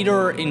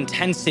greater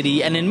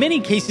intensity, and in many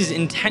cases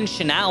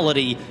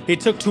intentionality,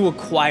 it took to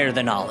acquire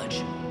the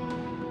knowledge.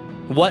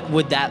 What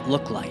would that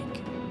look like?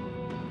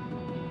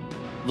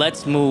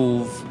 Let's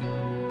move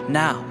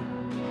now.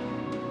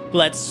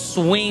 Let's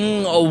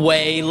swing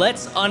away.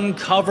 Let's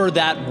uncover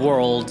that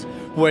world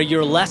where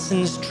your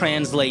lessons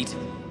translate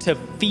to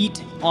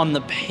feet on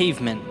the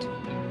pavement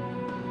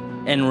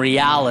and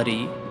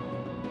reality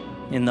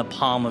in the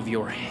palm of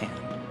your hand.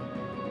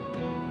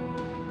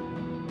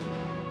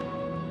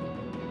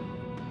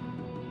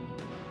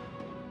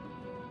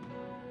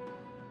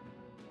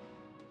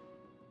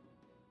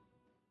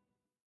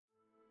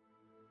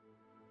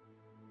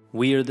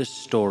 We are the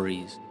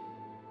stories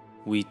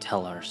we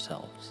tell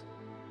ourselves.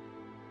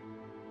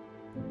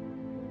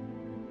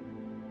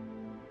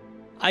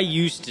 I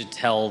used to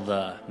tell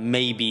the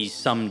maybe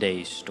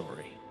someday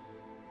story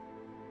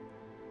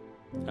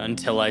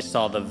until I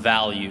saw the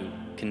value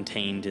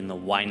contained in the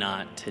why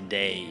not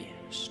today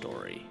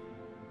story.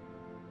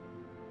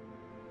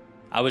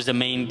 I was a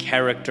main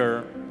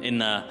character in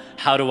the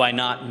how do I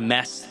not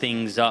mess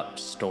things up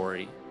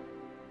story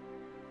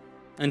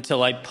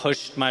until I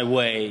pushed my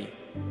way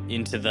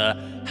into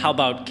the how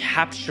about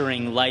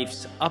capturing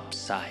life's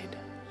upside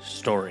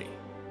story.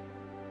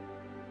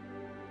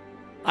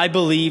 I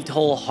believed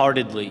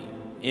wholeheartedly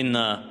in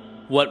the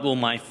what will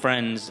my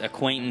friends,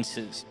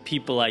 acquaintances,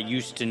 people I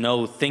used to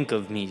know think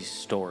of me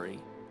story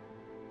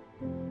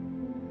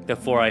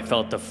before I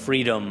felt the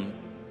freedom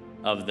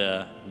of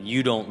the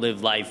you don't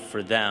live life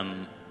for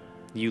them,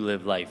 you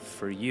live life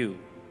for you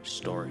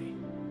story.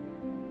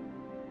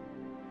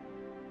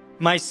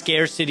 My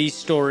scarcity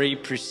story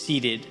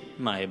preceded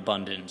my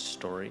abundance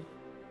story.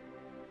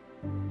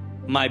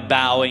 My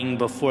bowing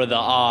before the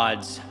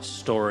odds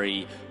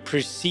story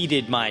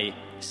preceded my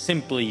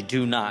simply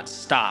do not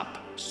stop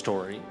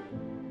story.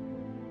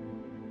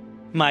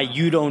 My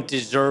you don't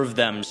deserve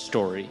them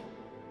story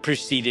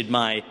preceded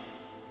my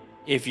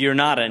if you're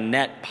not a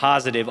net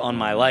positive on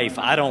my life,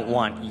 I don't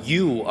want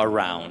you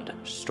around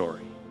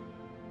story.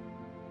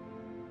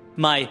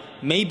 My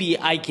maybe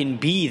I can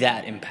be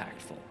that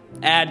impactful,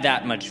 add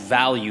that much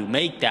value,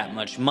 make that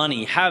much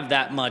money, have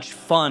that much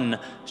fun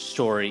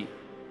story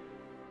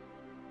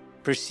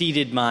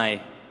preceded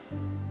my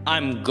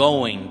I'm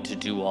going to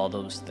do all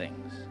those things.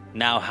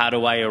 Now how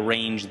do I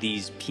arrange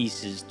these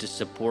pieces to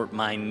support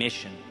my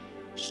mission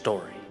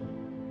story?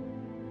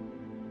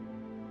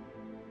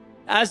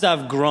 As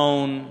I've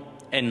grown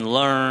and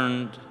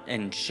learned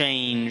and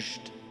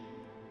changed,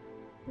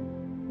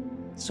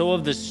 so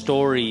have the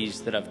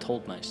stories that I've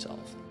told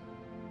myself.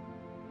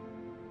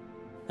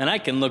 And I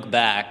can look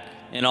back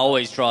and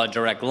always draw a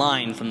direct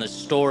line from the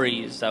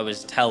stories I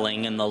was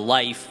telling and the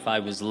life I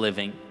was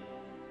living.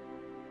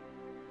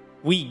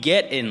 We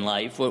get in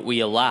life what we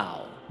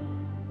allow,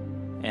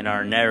 and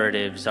our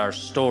narratives, our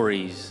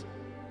stories,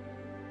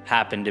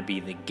 happen to be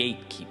the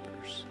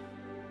gatekeepers.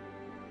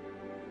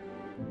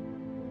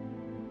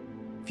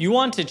 If you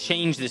want to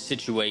change the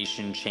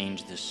situation,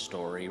 change the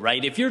story,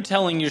 right? If you're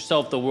telling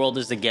yourself the world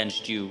is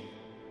against you,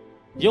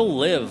 you'll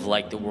live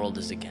like the world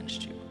is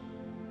against you.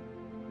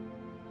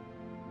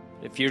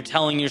 If you're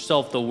telling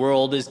yourself the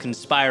world is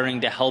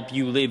conspiring to help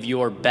you live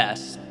your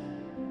best,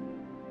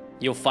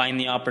 you'll find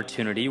the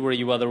opportunity where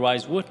you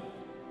otherwise wouldn't.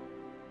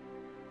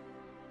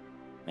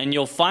 And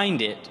you'll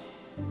find it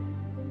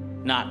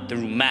not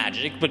through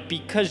magic, but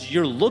because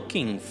you're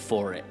looking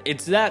for it.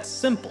 It's that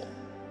simple.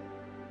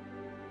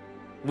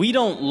 We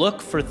don't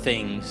look for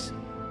things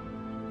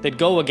that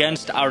go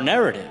against our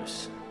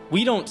narratives.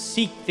 We don't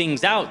seek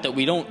things out that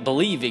we don't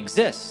believe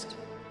exist.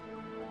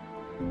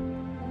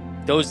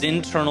 Those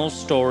internal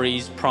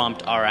stories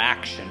prompt our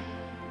action,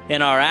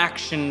 and our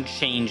action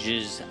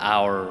changes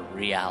our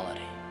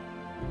reality.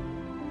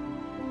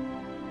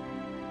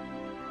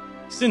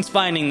 Since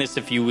finding this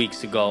a few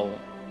weeks ago,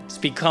 it's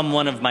become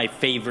one of my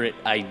favorite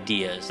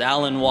ideas.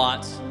 Alan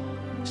Watts,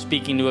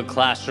 speaking to a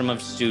classroom of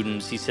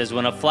students, he says,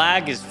 when a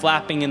flag is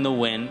flapping in the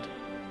wind,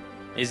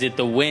 is it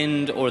the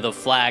wind or the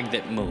flag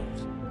that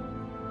moves?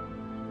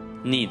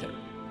 Neither.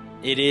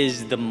 It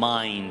is the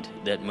mind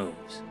that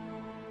moves.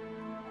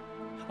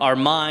 Our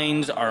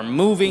minds are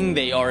moving,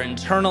 they are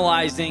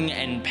internalizing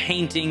and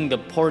painting the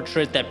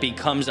portrait that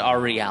becomes our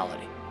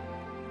reality.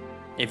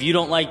 If you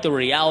don't like the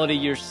reality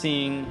you're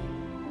seeing,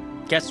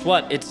 guess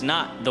what? It's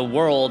not the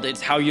world,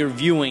 it's how you're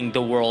viewing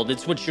the world.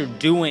 It's what you're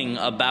doing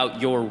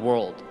about your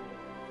world.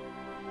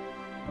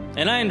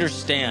 And I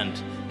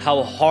understand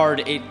how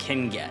hard it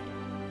can get,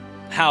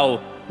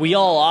 how we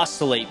all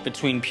oscillate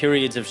between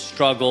periods of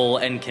struggle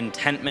and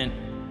contentment,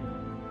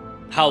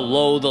 how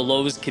low the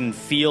lows can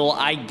feel.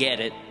 I get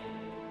it.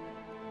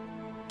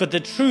 But the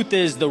truth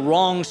is, the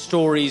wrong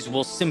stories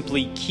will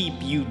simply keep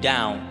you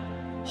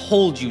down,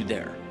 hold you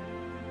there.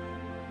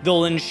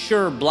 They'll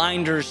ensure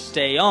blinders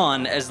stay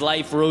on as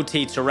life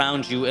rotates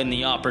around you and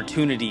the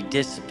opportunity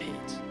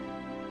dissipates.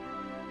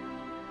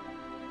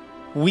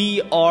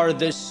 We are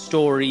the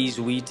stories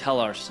we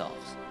tell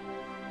ourselves.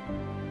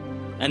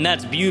 And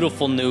that's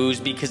beautiful news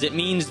because it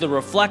means the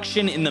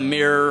reflection in the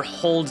mirror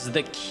holds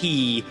the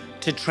key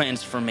to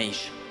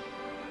transformation.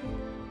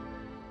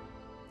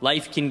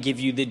 Life can give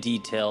you the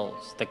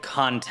details, the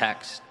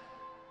context,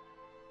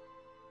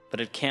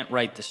 but it can't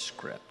write the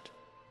script.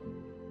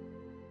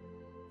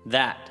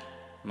 That,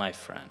 my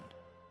friend,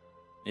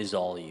 is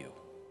all you.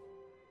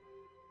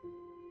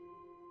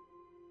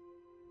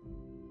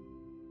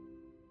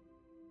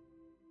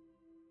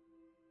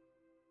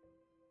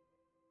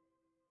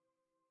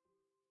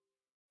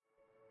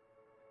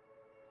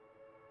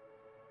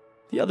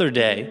 The other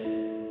day,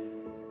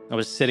 I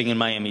was sitting in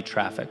Miami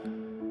traffic,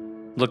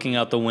 looking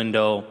out the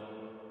window,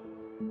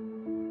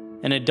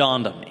 and it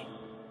dawned on me.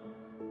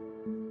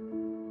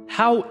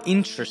 How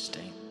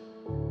interesting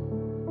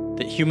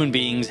that human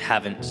beings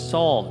haven't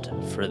solved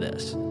for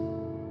this.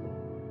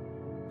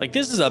 Like,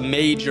 this is a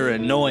major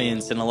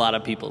annoyance in a lot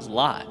of people's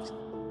lives.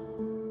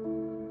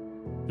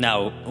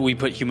 Now, we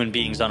put human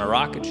beings on a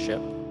rocket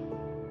ship.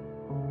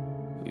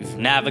 We've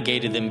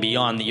navigated them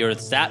beyond the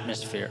Earth's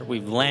atmosphere.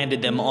 We've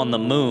landed them on the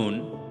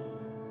moon,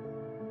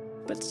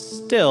 but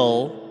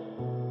still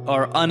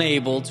are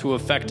unable to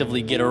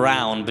effectively get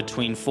around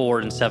between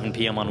 4 and 7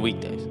 p.m. on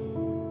weekdays.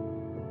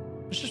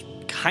 It's just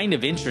kind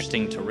of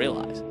interesting to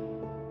realize.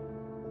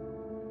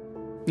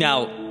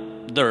 Now,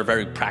 there are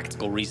very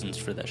practical reasons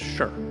for this,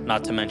 sure.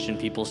 Not to mention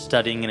people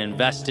studying and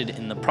invested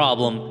in the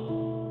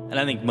problem. And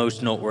I think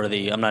most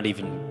noteworthy, I'm not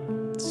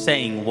even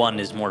saying one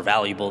is more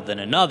valuable than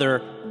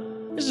another.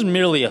 This is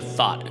merely a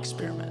thought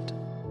experiment.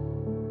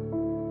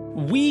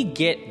 We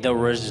get the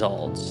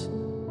results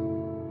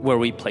where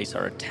we place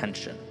our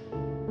attention.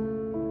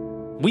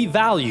 We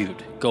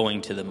valued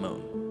going to the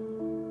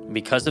moon.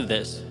 Because of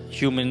this,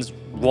 humans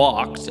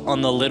walked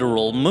on the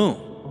literal moon.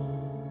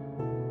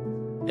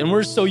 And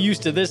we're so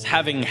used to this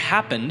having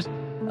happened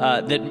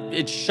that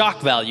its shock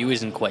value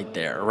isn't quite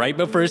there, right?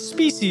 But for a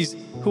species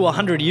who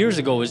 100 years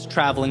ago was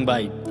traveling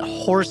by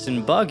horse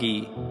and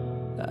buggy,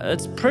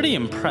 it's pretty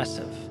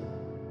impressive.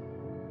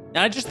 And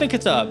I just think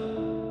it's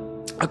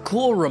a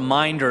cool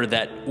reminder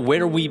that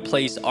where we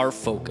place our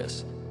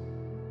focus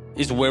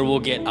is where we'll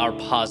get our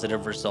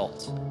positive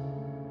results.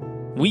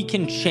 We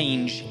can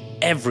change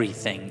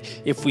everything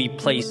if we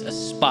place a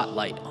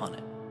spotlight on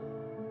it.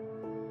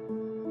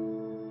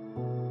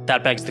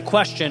 That begs the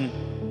question,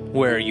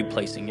 where are you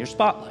placing your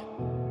spotlight?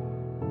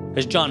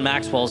 As John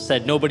Maxwell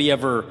said, nobody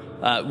ever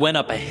went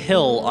up a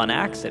hill on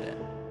accident.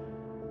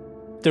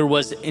 There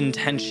was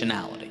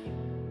intentionality,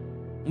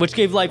 which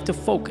gave life to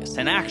focus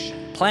and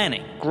action,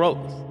 planning,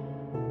 growth.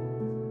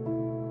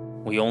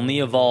 We only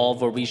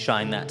evolve where we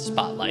shine that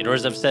spotlight, or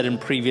as I've said in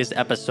previous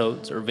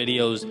episodes or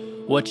videos,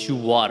 what you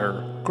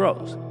water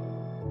grows.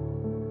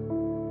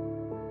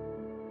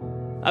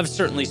 I've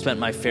certainly spent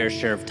my fair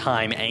share of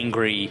time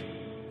angry,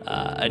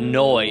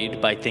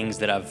 annoyed by things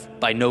that I've,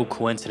 by no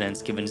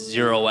coincidence, given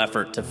zero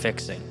effort to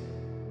fixing.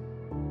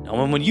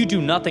 Now, when you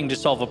do nothing to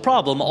solve a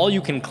problem, all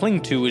you can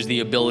cling to is the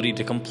ability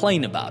to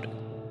complain about it.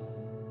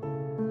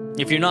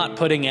 If you're not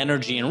putting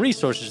energy and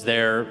resources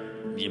there,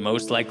 you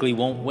most likely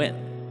won't win.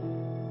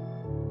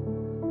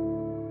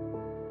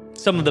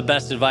 Some of the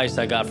best advice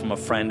I got from a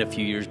friend a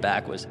few years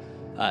back was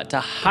to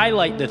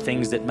highlight the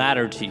things that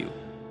matter to you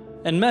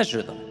and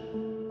measure them.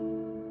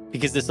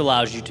 Because this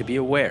allows you to be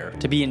aware,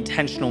 to be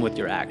intentional with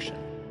your action.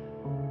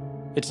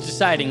 It's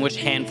deciding which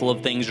handful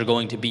of things are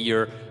going to be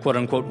your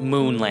quote-unquote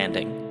moon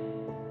landing,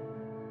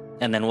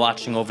 and then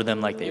watching over them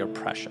like they are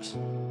precious.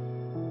 You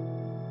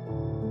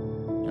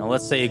know,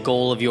 let's say a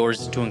goal of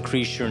yours is to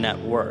increase your net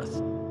worth.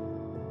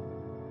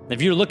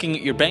 If you're looking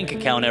at your bank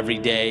account every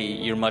day,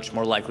 you're much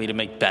more likely to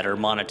make better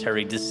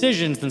monetary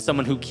decisions than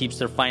someone who keeps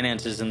their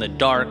finances in the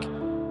dark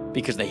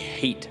because they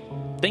hate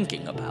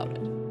thinking about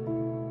it.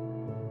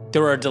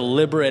 There are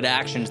deliberate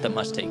actions that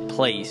must take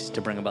place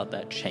to bring about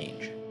that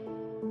change.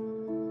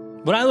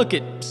 When I look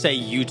at, say,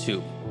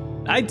 YouTube,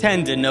 I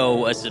tend to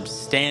know a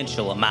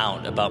substantial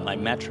amount about my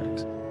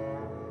metrics.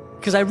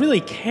 Because I really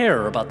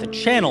care about the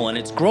channel and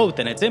its growth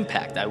and its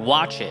impact. I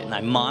watch it and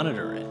I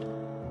monitor it.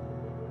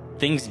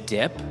 Things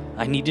dip,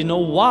 I need to know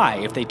why.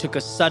 If they took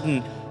a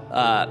sudden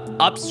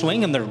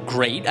upswing and they're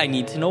great, I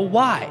need to know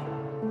why.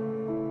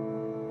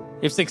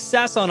 If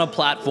success on a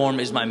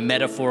platform is my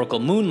metaphorical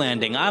moon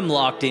landing, I'm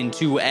locked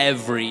into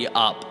every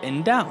up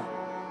and down.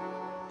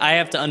 I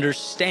have to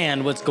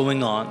understand what's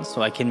going on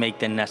so I can make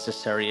the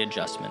necessary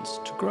adjustments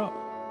to grow.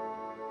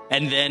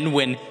 And then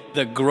when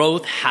the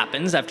growth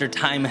happens after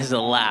time has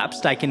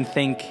elapsed, I can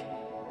think,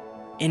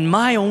 in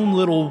my own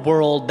little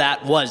world,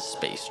 that was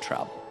space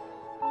travel.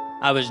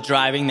 I was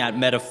driving that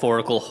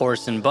metaphorical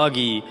horse and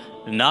buggy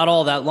not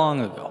all that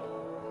long ago.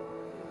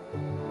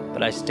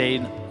 But I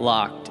stayed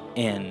locked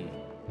in.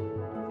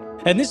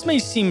 And this may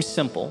seem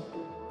simple,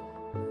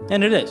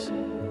 and it is.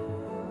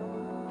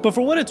 But for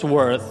what it's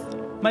worth,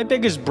 my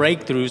biggest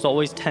breakthroughs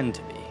always tend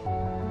to be.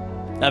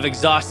 I've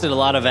exhausted a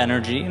lot of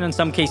energy, and in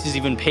some cases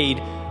even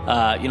paid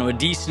a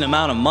decent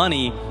amount of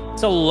money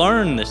to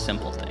learn the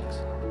simple things.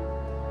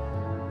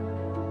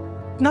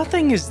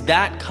 Nothing is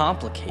that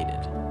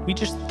complicated. We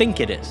just think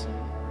it is.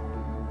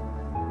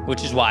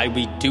 Which is why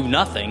we do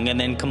nothing and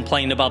then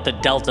complain about the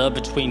delta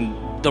between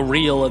the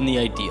real and the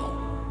ideal.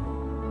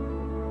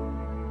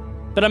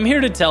 But I'm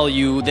here to tell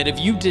you that if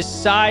you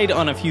decide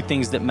on a few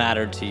things that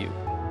matter to you,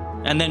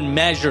 and then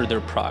measure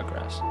their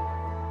progress,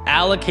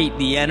 allocate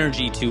the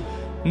energy to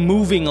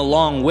moving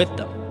along with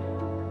them,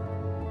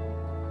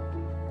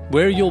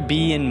 where you'll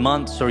be in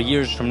months or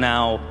years from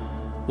now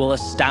will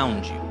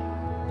astound you.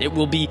 It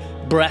will be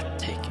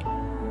breathtaking.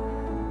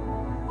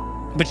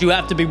 But you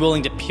have to be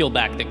willing to peel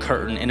back the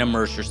curtain and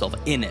immerse yourself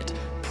in it.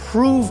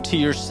 Prove to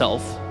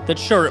yourself that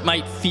sure, it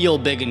might feel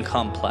big and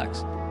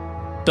complex,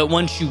 but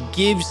once you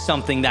give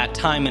something that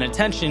time and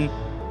attention,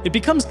 it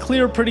becomes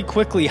clear pretty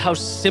quickly how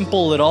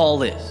simple it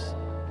all is.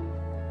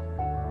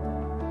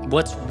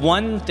 What's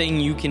one thing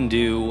you can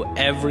do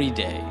every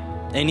day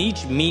in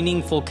each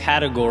meaningful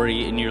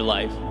category in your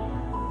life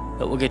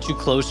that will get you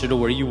closer to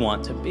where you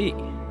want to be?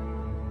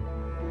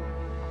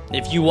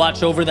 If you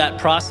watch over that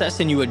process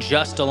and you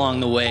adjust along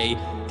the way,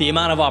 the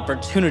amount of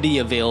opportunity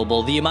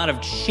available, the amount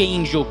of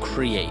change you'll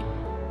create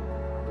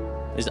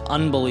is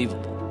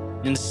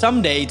unbelievable. And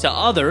someday, to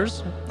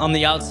others on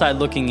the outside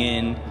looking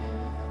in,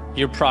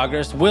 your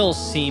progress will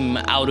seem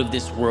out of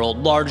this world,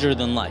 larger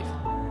than life.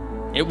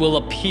 It will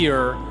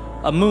appear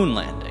a moon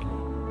landing.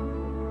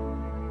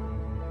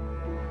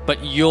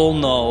 But you'll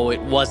know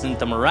it wasn't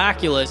the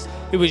miraculous,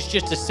 it was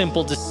just a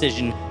simple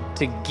decision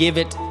to give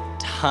it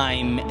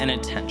time and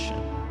attention.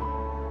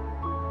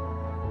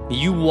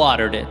 You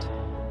watered it,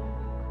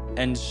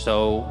 and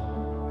so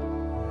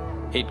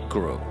it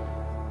grew.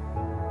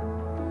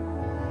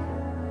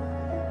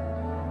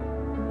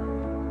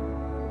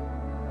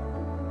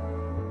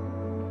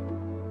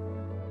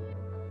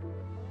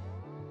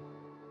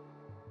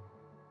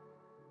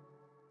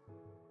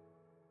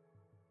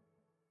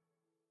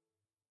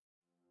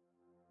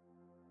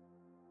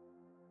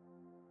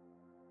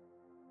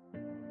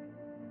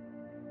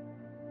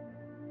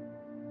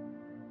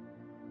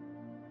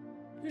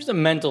 Here's a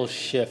mental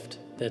shift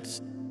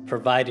that's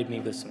provided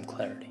me with some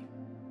clarity,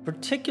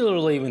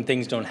 particularly when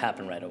things don't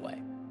happen right away.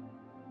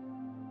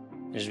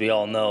 As we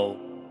all know,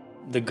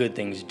 the good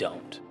things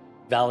don't.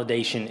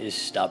 Validation is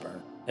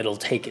stubborn. It'll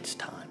take its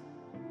time.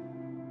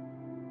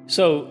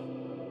 So,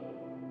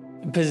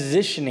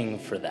 positioning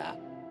for that,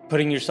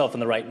 putting yourself in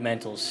the right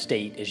mental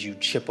state as you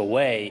chip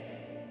away,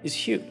 is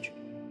huge.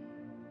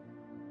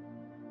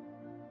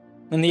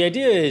 And the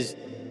idea is,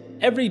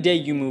 every day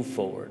you move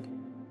forward,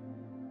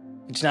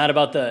 it's not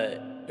about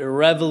the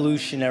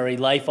revolutionary,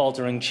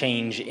 life-altering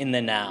change in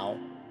the now.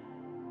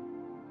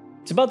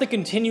 It's about the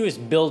continuous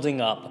building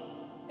up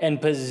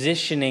and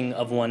positioning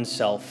of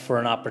oneself for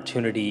an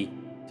opportunity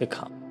to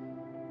come.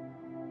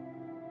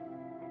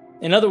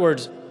 In other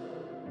words,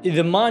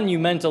 the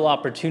monumental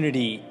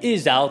opportunity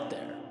is out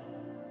there.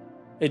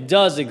 It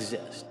does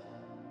exist.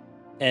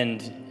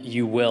 And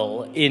you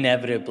will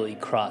inevitably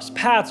cross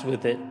paths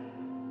with it.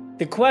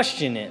 The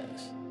question is,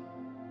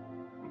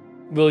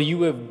 will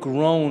you have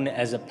grown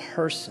as a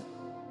person?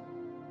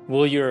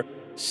 Will your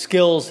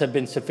skills have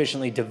been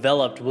sufficiently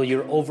developed? Will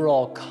your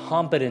overall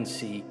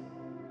competency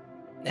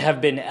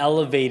have been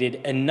elevated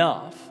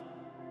enough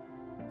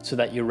so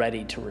that you're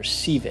ready to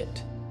receive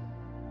it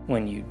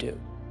when you do?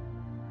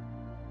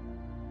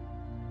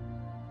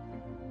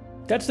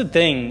 That's the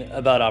thing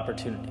about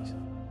opportunities.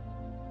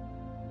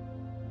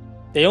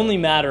 They only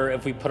matter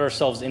if we put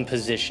ourselves in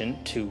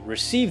position to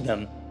receive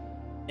them.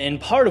 And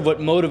part of what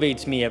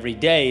motivates me every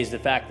day is the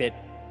fact that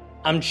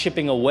I'm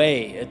chipping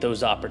away at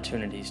those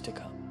opportunities to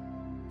come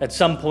at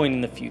some point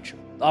in the future.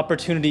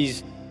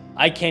 Opportunities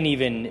I can't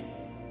even,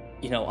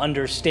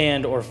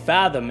 understand or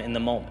fathom in the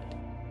moment.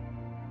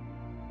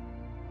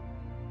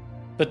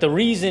 But the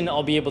reason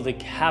I'll be able to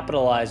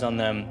capitalize on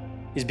them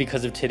is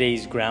because of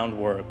today's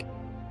groundwork.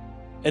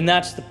 And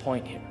that's the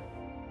point here.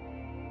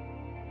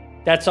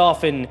 That's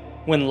often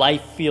when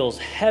life feels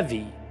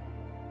heavy,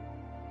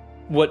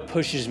 what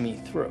pushes me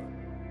through.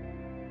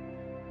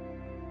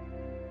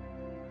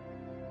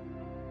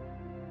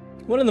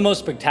 One of the most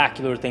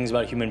spectacular things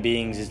about human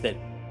beings is that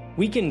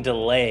we can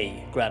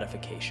delay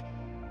gratification.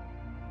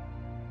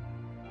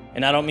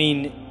 And I don't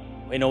mean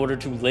in order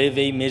to live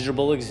a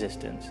miserable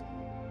existence.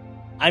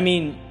 I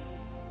mean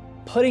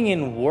putting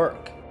in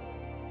work,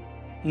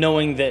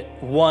 knowing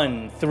that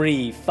 1,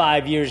 3,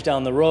 5 years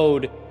down the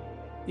road,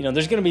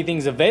 there's going to be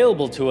things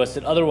available to us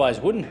that otherwise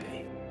wouldn't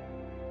be.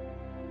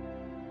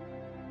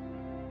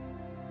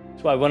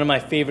 That's why one of my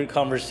favorite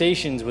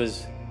conversations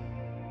was,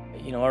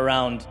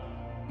 around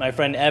my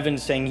friend Evan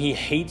saying he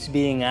hates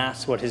being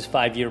asked what his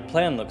 5-year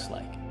plan looks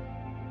like.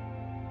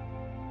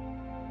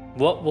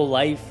 What will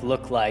life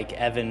look like,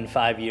 Evan,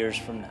 5 years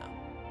from now?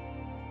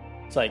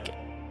 It's like,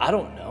 I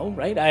don't know,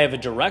 right? I have a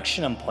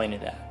direction I'm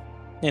pointed at,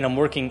 and I'm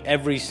working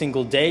every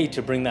single day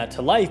to bring that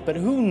to life, but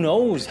who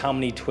knows how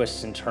many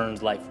twists and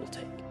turns life will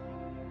take?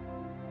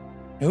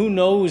 Who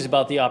knows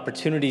about the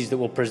opportunities that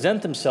will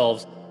present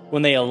themselves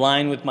when they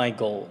align with my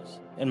goals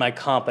and my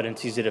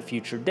competencies at a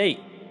future date?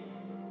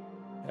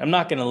 I'm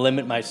not going to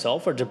limit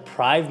myself or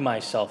deprive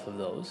myself of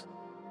those.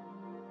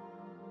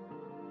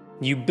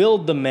 You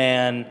build the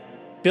man,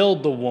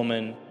 build the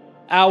woman,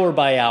 hour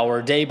by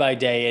hour, day by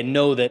day, and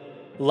know that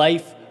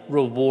life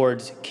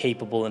rewards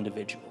capable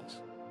individuals.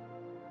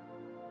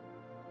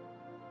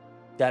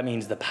 That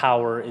means the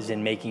power is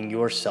in making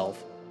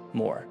yourself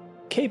more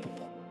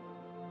capable.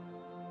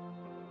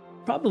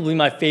 Probably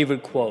my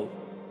favorite quote,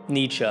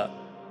 Nietzsche,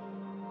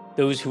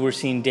 "Those who were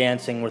seen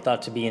dancing were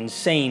thought to be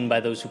insane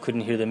by those who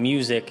couldn't hear the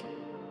music,"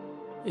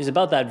 is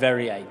about that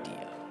very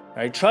idea,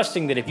 right?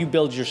 Trusting that if you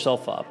build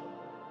yourself up,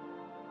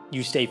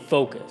 you stay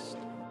focused,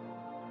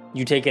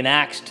 You take an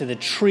axe to the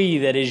tree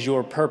that is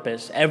your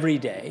purpose every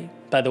day,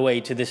 by the way,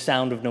 to the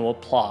sound of no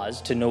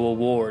applause, to no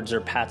awards or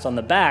pats on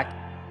the back,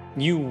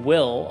 you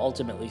will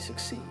ultimately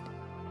succeed.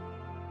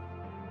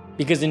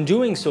 Because in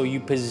doing so, you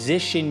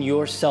position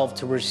yourself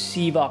to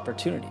receive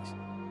opportunities.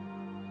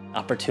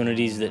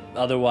 Opportunities that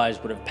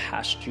otherwise would have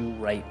passed you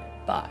right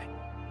by.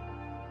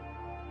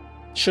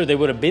 Sure, they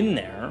would have been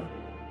there,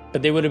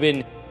 but they would have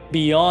been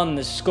beyond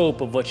the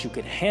scope of what you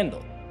could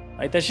handle,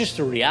 right? That's just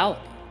the reality.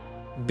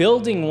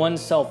 Building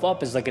oneself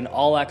up is like an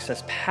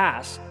all-access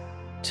pass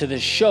to the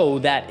show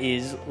that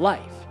is life.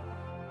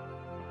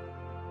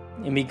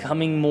 In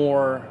becoming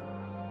more,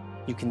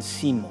 you can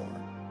see more,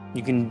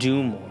 you can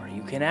do more,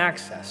 you can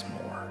access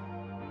more.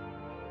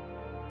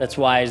 That's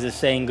why, as the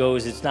saying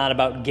goes, it's not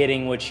about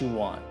getting what you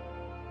want.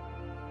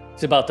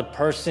 It's about the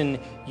person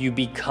you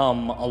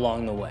become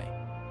along the way.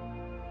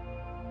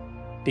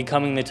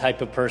 Becoming the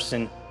type of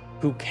person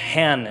who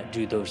can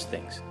do those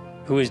things,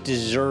 who is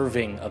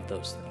deserving of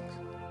those things.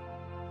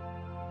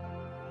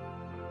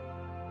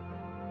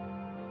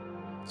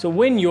 So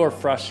when you're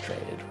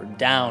frustrated or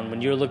down,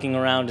 when you're looking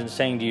around and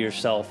saying to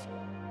yourself,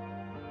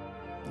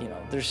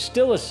 there's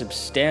still a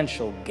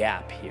substantial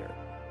gap here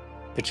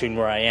between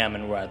where I am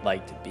and where I'd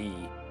like to be.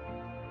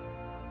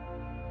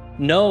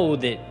 Know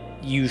that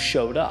you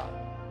showed up.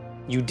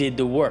 You did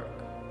the work.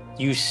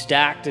 You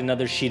stacked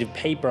another sheet of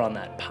paper on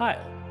that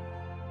pile.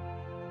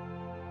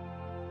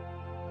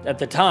 At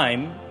the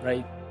time,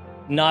 right,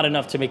 not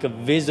enough to make a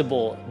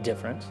visible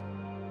difference,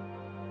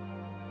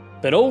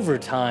 but over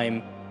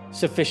time,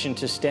 sufficient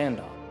to stand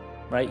on,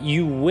 right?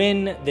 You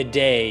win the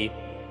day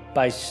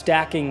by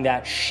stacking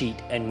that sheet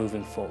and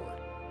moving forward.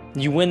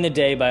 You win the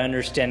day by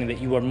understanding that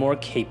you are more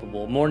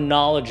capable, more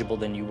knowledgeable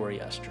than you were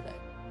yesterday.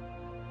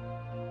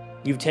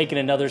 You've taken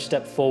another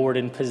step forward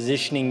in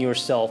positioning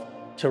yourself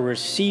to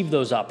receive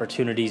those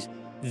opportunities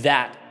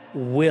that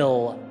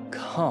will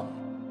come.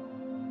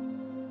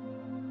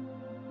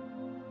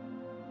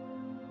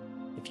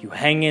 If you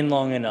hang in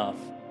long enough,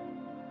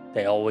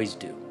 they always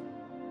do.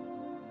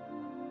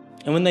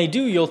 And when they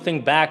do, you'll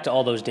think back to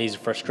all those days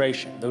of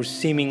frustration, those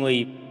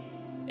seemingly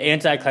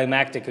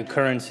anticlimactic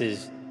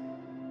occurrences,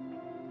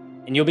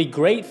 and you'll be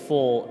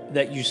grateful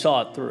that you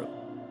saw it through,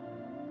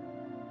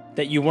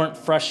 that you weren't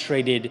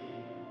frustrated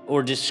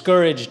or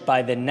discouraged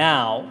by the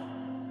now,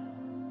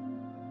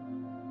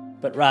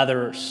 but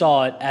rather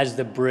saw it as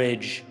the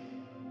bridge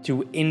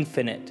to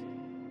infinite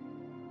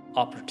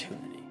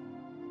opportunity.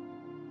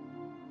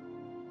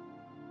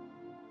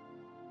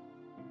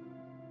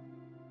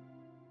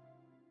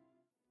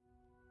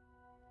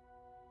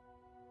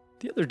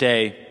 The other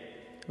day,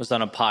 I was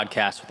on a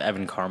podcast with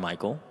Evan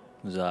Carmichael,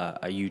 who's a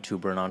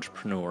YouTuber and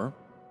entrepreneur.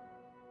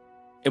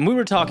 And we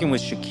were talking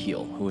with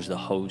Shaquille, who was the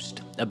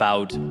host,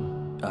 about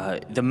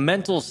the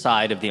mental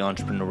side of the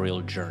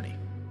entrepreneurial journey.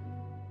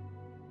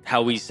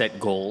 How we set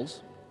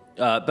goals,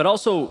 but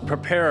also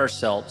prepare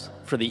ourselves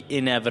for the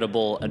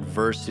inevitable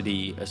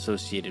adversity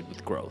associated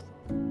with growth.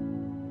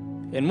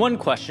 And one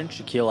question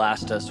Shaquille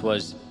asked us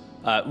was,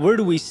 where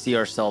do we see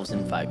ourselves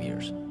in 5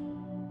 years?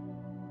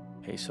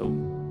 Okay, so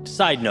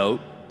side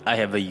note, I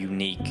have a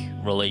unique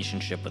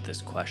relationship with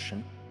this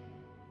question.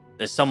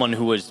 As someone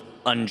who was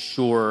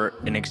unsure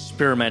and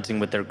experimenting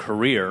with their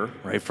career,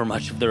 right, for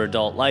much of their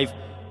adult life,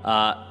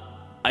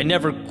 I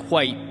never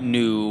quite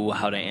knew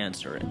how to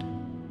answer it.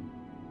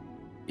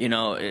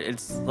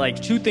 It's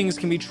like two things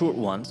can be true at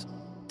once.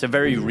 It's a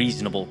very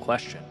reasonable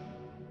question.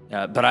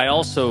 But I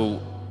also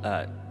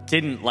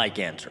didn't like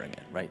answering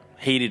it, right?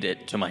 Hated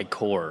it to my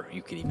core,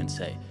 you could even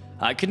say.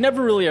 I could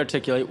never really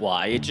articulate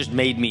why. It just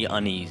made me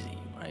uneasy,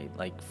 right?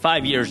 Like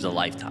 5 years is a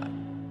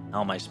lifetime.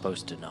 How am I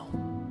supposed to know?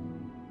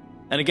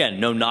 And again,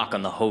 no knock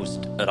on the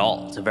host at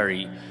all. It's a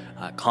very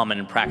common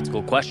and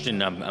practical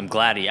question. I'm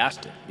glad he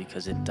asked it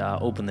because it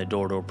opened the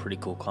door to a pretty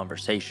cool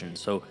conversation.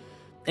 So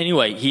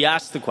anyway, he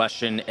asked the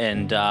question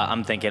and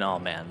I'm thinking, oh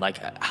man, like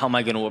how am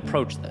I going to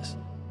approach this?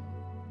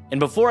 And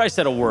before I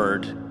said a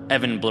word,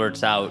 Evan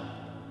blurts out,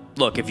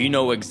 look, if you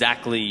know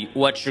exactly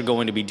what you're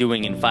going to be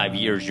doing in 5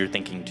 years, you're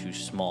thinking too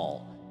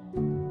small.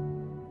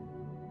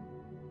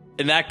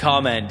 And that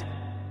comment,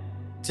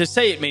 to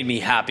say it made me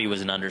happy was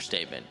an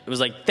understatement. It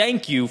was like,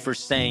 thank you for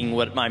saying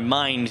what my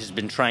mind has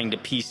been trying to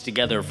piece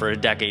together for a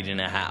decade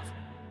and a half.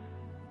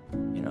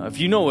 If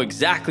you know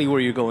exactly where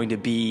you're going to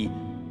be,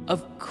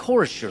 of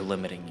course you're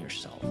limiting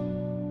yourself.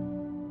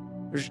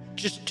 There's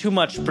just too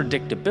much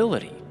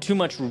predictability, too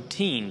much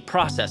routine,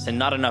 process, and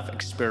not enough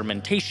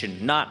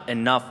experimentation, not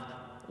enough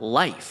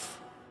life.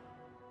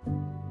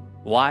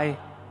 Why?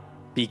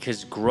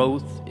 Because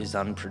growth is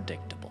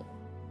unpredictable.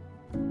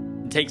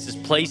 It takes us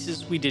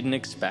places we didn't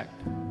expect,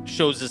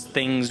 shows us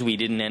things we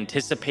didn't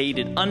anticipate,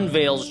 it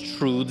unveils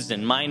truths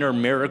and minor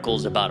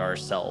miracles about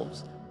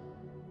ourselves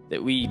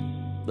that we,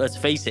 let's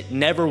face it,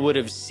 never would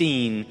have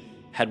seen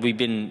had we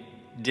been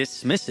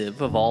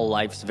dismissive of all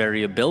life's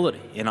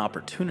variability and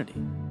opportunity.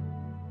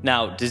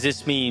 Now, does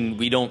this mean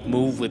we don't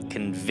move with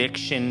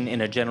conviction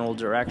in a general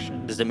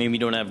direction? Does it mean we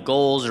don't have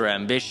goals or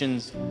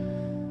ambitions?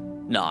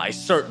 No, I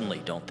certainly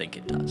don't think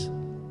it does.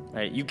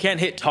 Right? You can't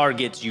hit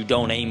targets you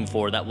don't aim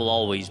for. That will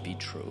always be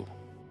true.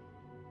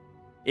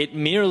 It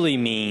merely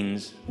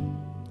means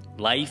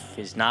life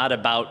is not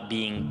about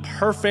being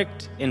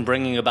perfect in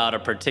bringing about a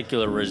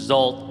particular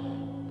result.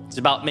 It's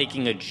about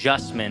making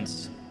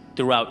adjustments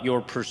throughout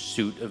your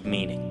pursuit of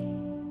meaning.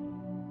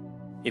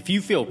 If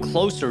you feel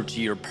closer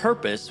to your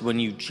purpose when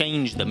you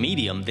change the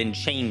medium, then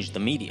change the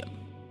medium.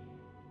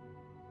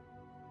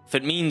 If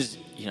it means,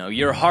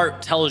 your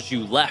heart tells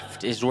you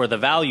left is where the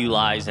value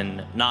lies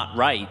and not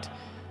right,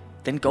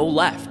 then go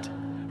left,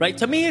 right?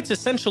 To me, it's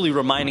essentially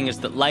reminding us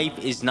that life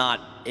is not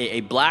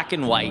a black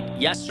and white,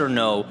 yes or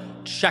no,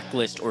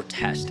 checklist or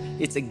test.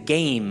 It's a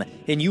game,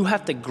 and you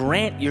have to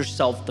grant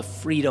yourself the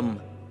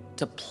freedom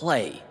to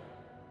play.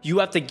 You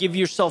have to give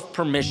yourself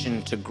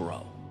permission to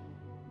grow.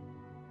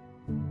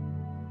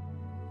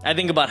 I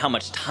think about how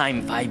much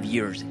time 5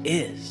 years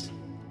is.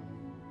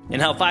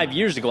 And how 5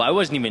 years ago, I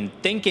wasn't even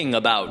thinking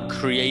about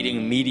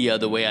creating media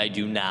the way I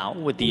do now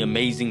with the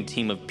amazing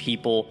team of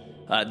people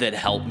that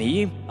helped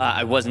me.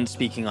 I wasn't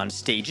speaking on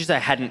stages. I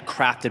hadn't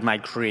crafted my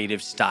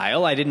creative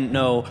style. I didn't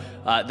know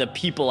the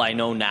people I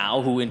know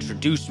now who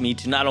introduced me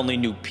to not only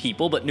new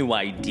people, but new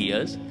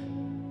ideas.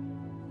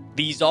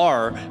 These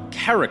are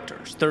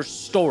characters, they're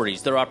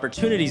stories, they're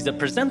opportunities that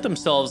present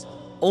themselves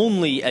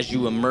only as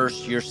you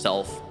immerse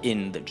yourself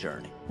in the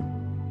journey.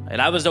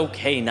 And I was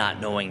okay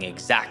not knowing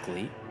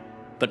exactly,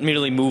 but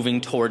merely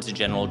moving towards a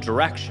general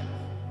direction.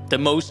 The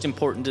most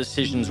important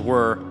decisions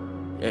were,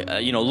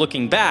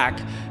 looking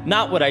back,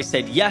 not what I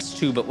said yes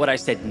to, but what I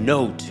said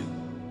no to.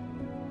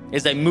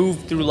 As I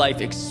moved through life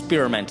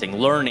experimenting,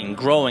 learning,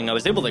 growing, I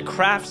was able to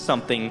craft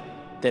something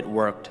that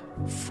worked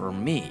for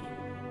me.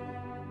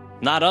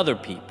 Not other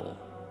people.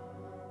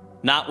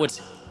 Not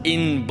what's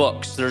in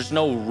books. There's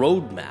no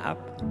roadmap.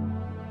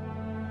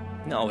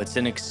 No, it's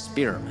an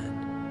experiment.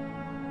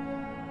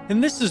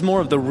 And this is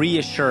more of the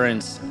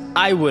reassurance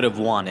I would have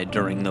wanted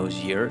during those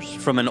years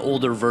from an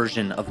older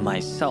version of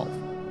myself.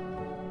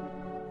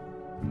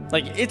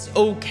 Like, it's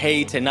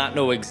okay to not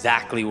know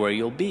exactly where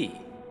you'll be.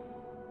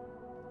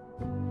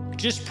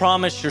 Just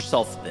promise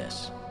yourself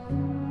this.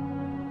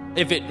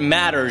 If it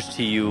matters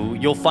to you,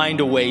 you'll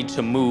find a way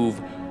to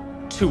move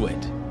to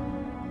it,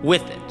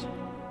 with it,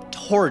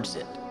 towards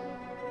it.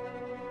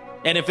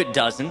 And if it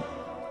doesn't,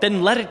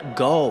 then let it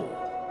go.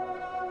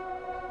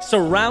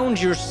 Surround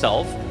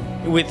yourself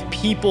with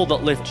people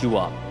that lift you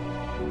up.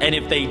 And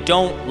if they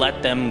don't,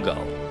 let them go.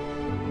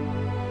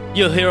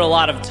 You'll hear a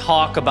lot of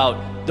talk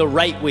about the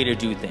right way to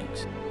do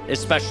things,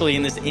 especially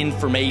in this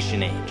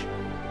information age.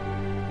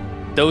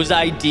 Those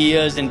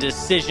ideas and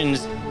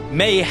decisions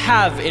may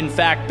have in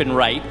fact been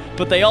right,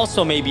 but they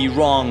also may be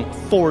wrong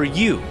for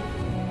you.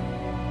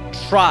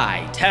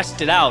 Try,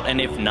 test it out,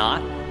 and if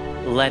not,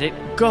 let it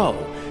go.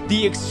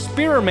 The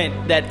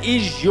experiment that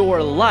is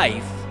your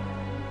life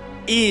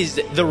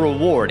is the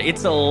reward.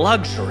 It's a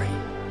luxury.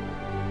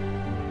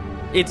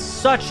 It's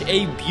such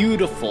a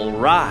beautiful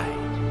ride.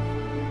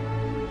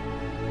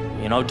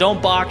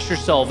 Don't box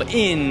yourself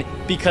in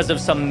because of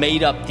some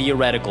made-up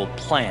theoretical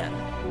plan.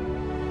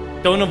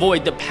 Don't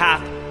avoid the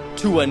path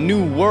to a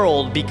new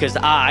world because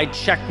I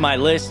checked my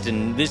list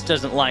and this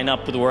doesn't line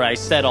up with where I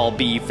said I'll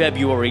be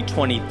February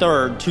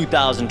 23rd,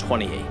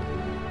 2028.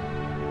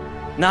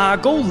 Nah,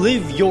 go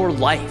live your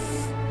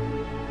life.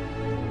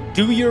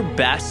 Do your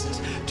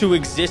best to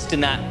exist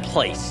in that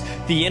place,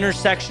 the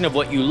intersection of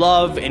what you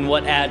love and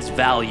what adds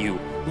value.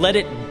 Let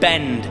it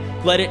bend,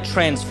 let it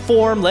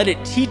transform, let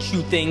it teach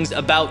you things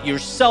about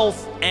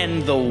yourself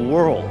and the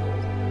world.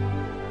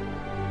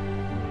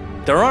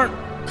 There aren't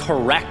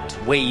correct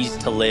ways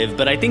to live,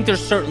 but I think there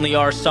certainly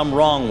are some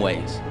wrong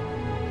ways.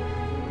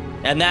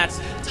 And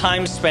that's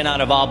time spent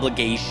out of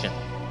obligation,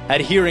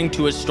 adhering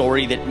to a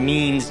story that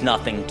means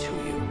nothing to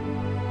you.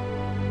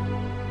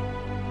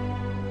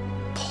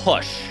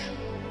 Push.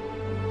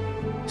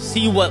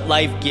 See what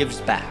life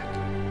gives back.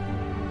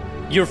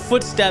 Your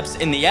footsteps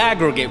in the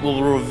aggregate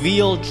will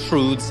reveal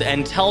truths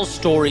and tell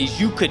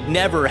stories you could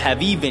never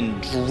have even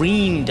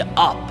dreamed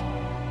up.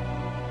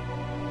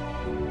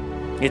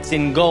 It's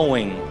in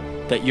going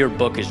that your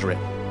book is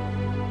written.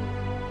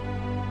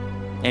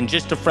 And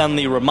just a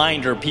friendly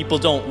reminder, people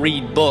don't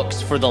read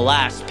books for the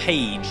last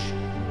page,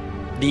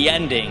 the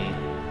ending.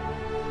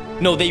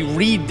 No, they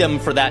read them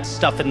for that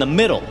stuff in the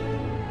middle,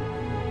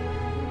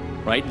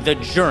 right? The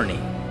journey.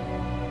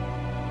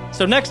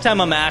 So next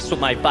time I'm asked what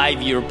my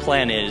 5-year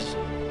plan is,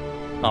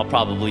 I'll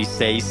probably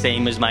say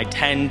same as my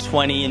 10,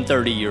 20, and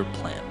 30-year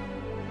plan.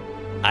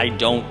 I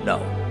don't know.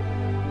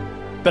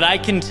 But I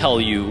can tell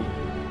you,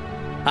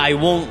 I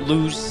won't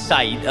lose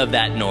sight of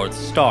that North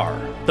Star,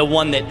 the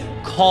one that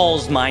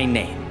calls my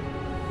name.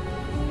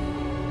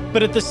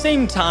 But at the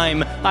same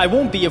time, I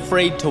won't be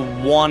afraid to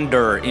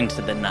wander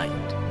into the night.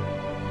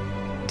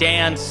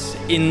 Dance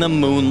in the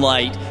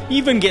moonlight,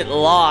 even get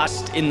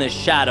lost in the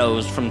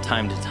shadows from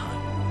time to time.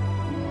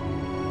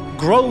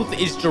 Growth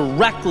is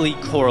directly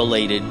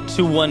correlated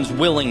to one's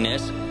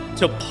willingness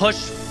to push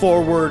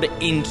forward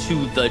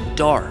into the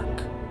dark.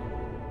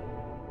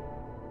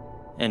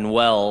 And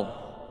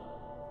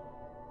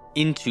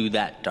into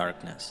that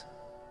darkness.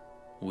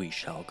 we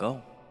shall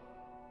go.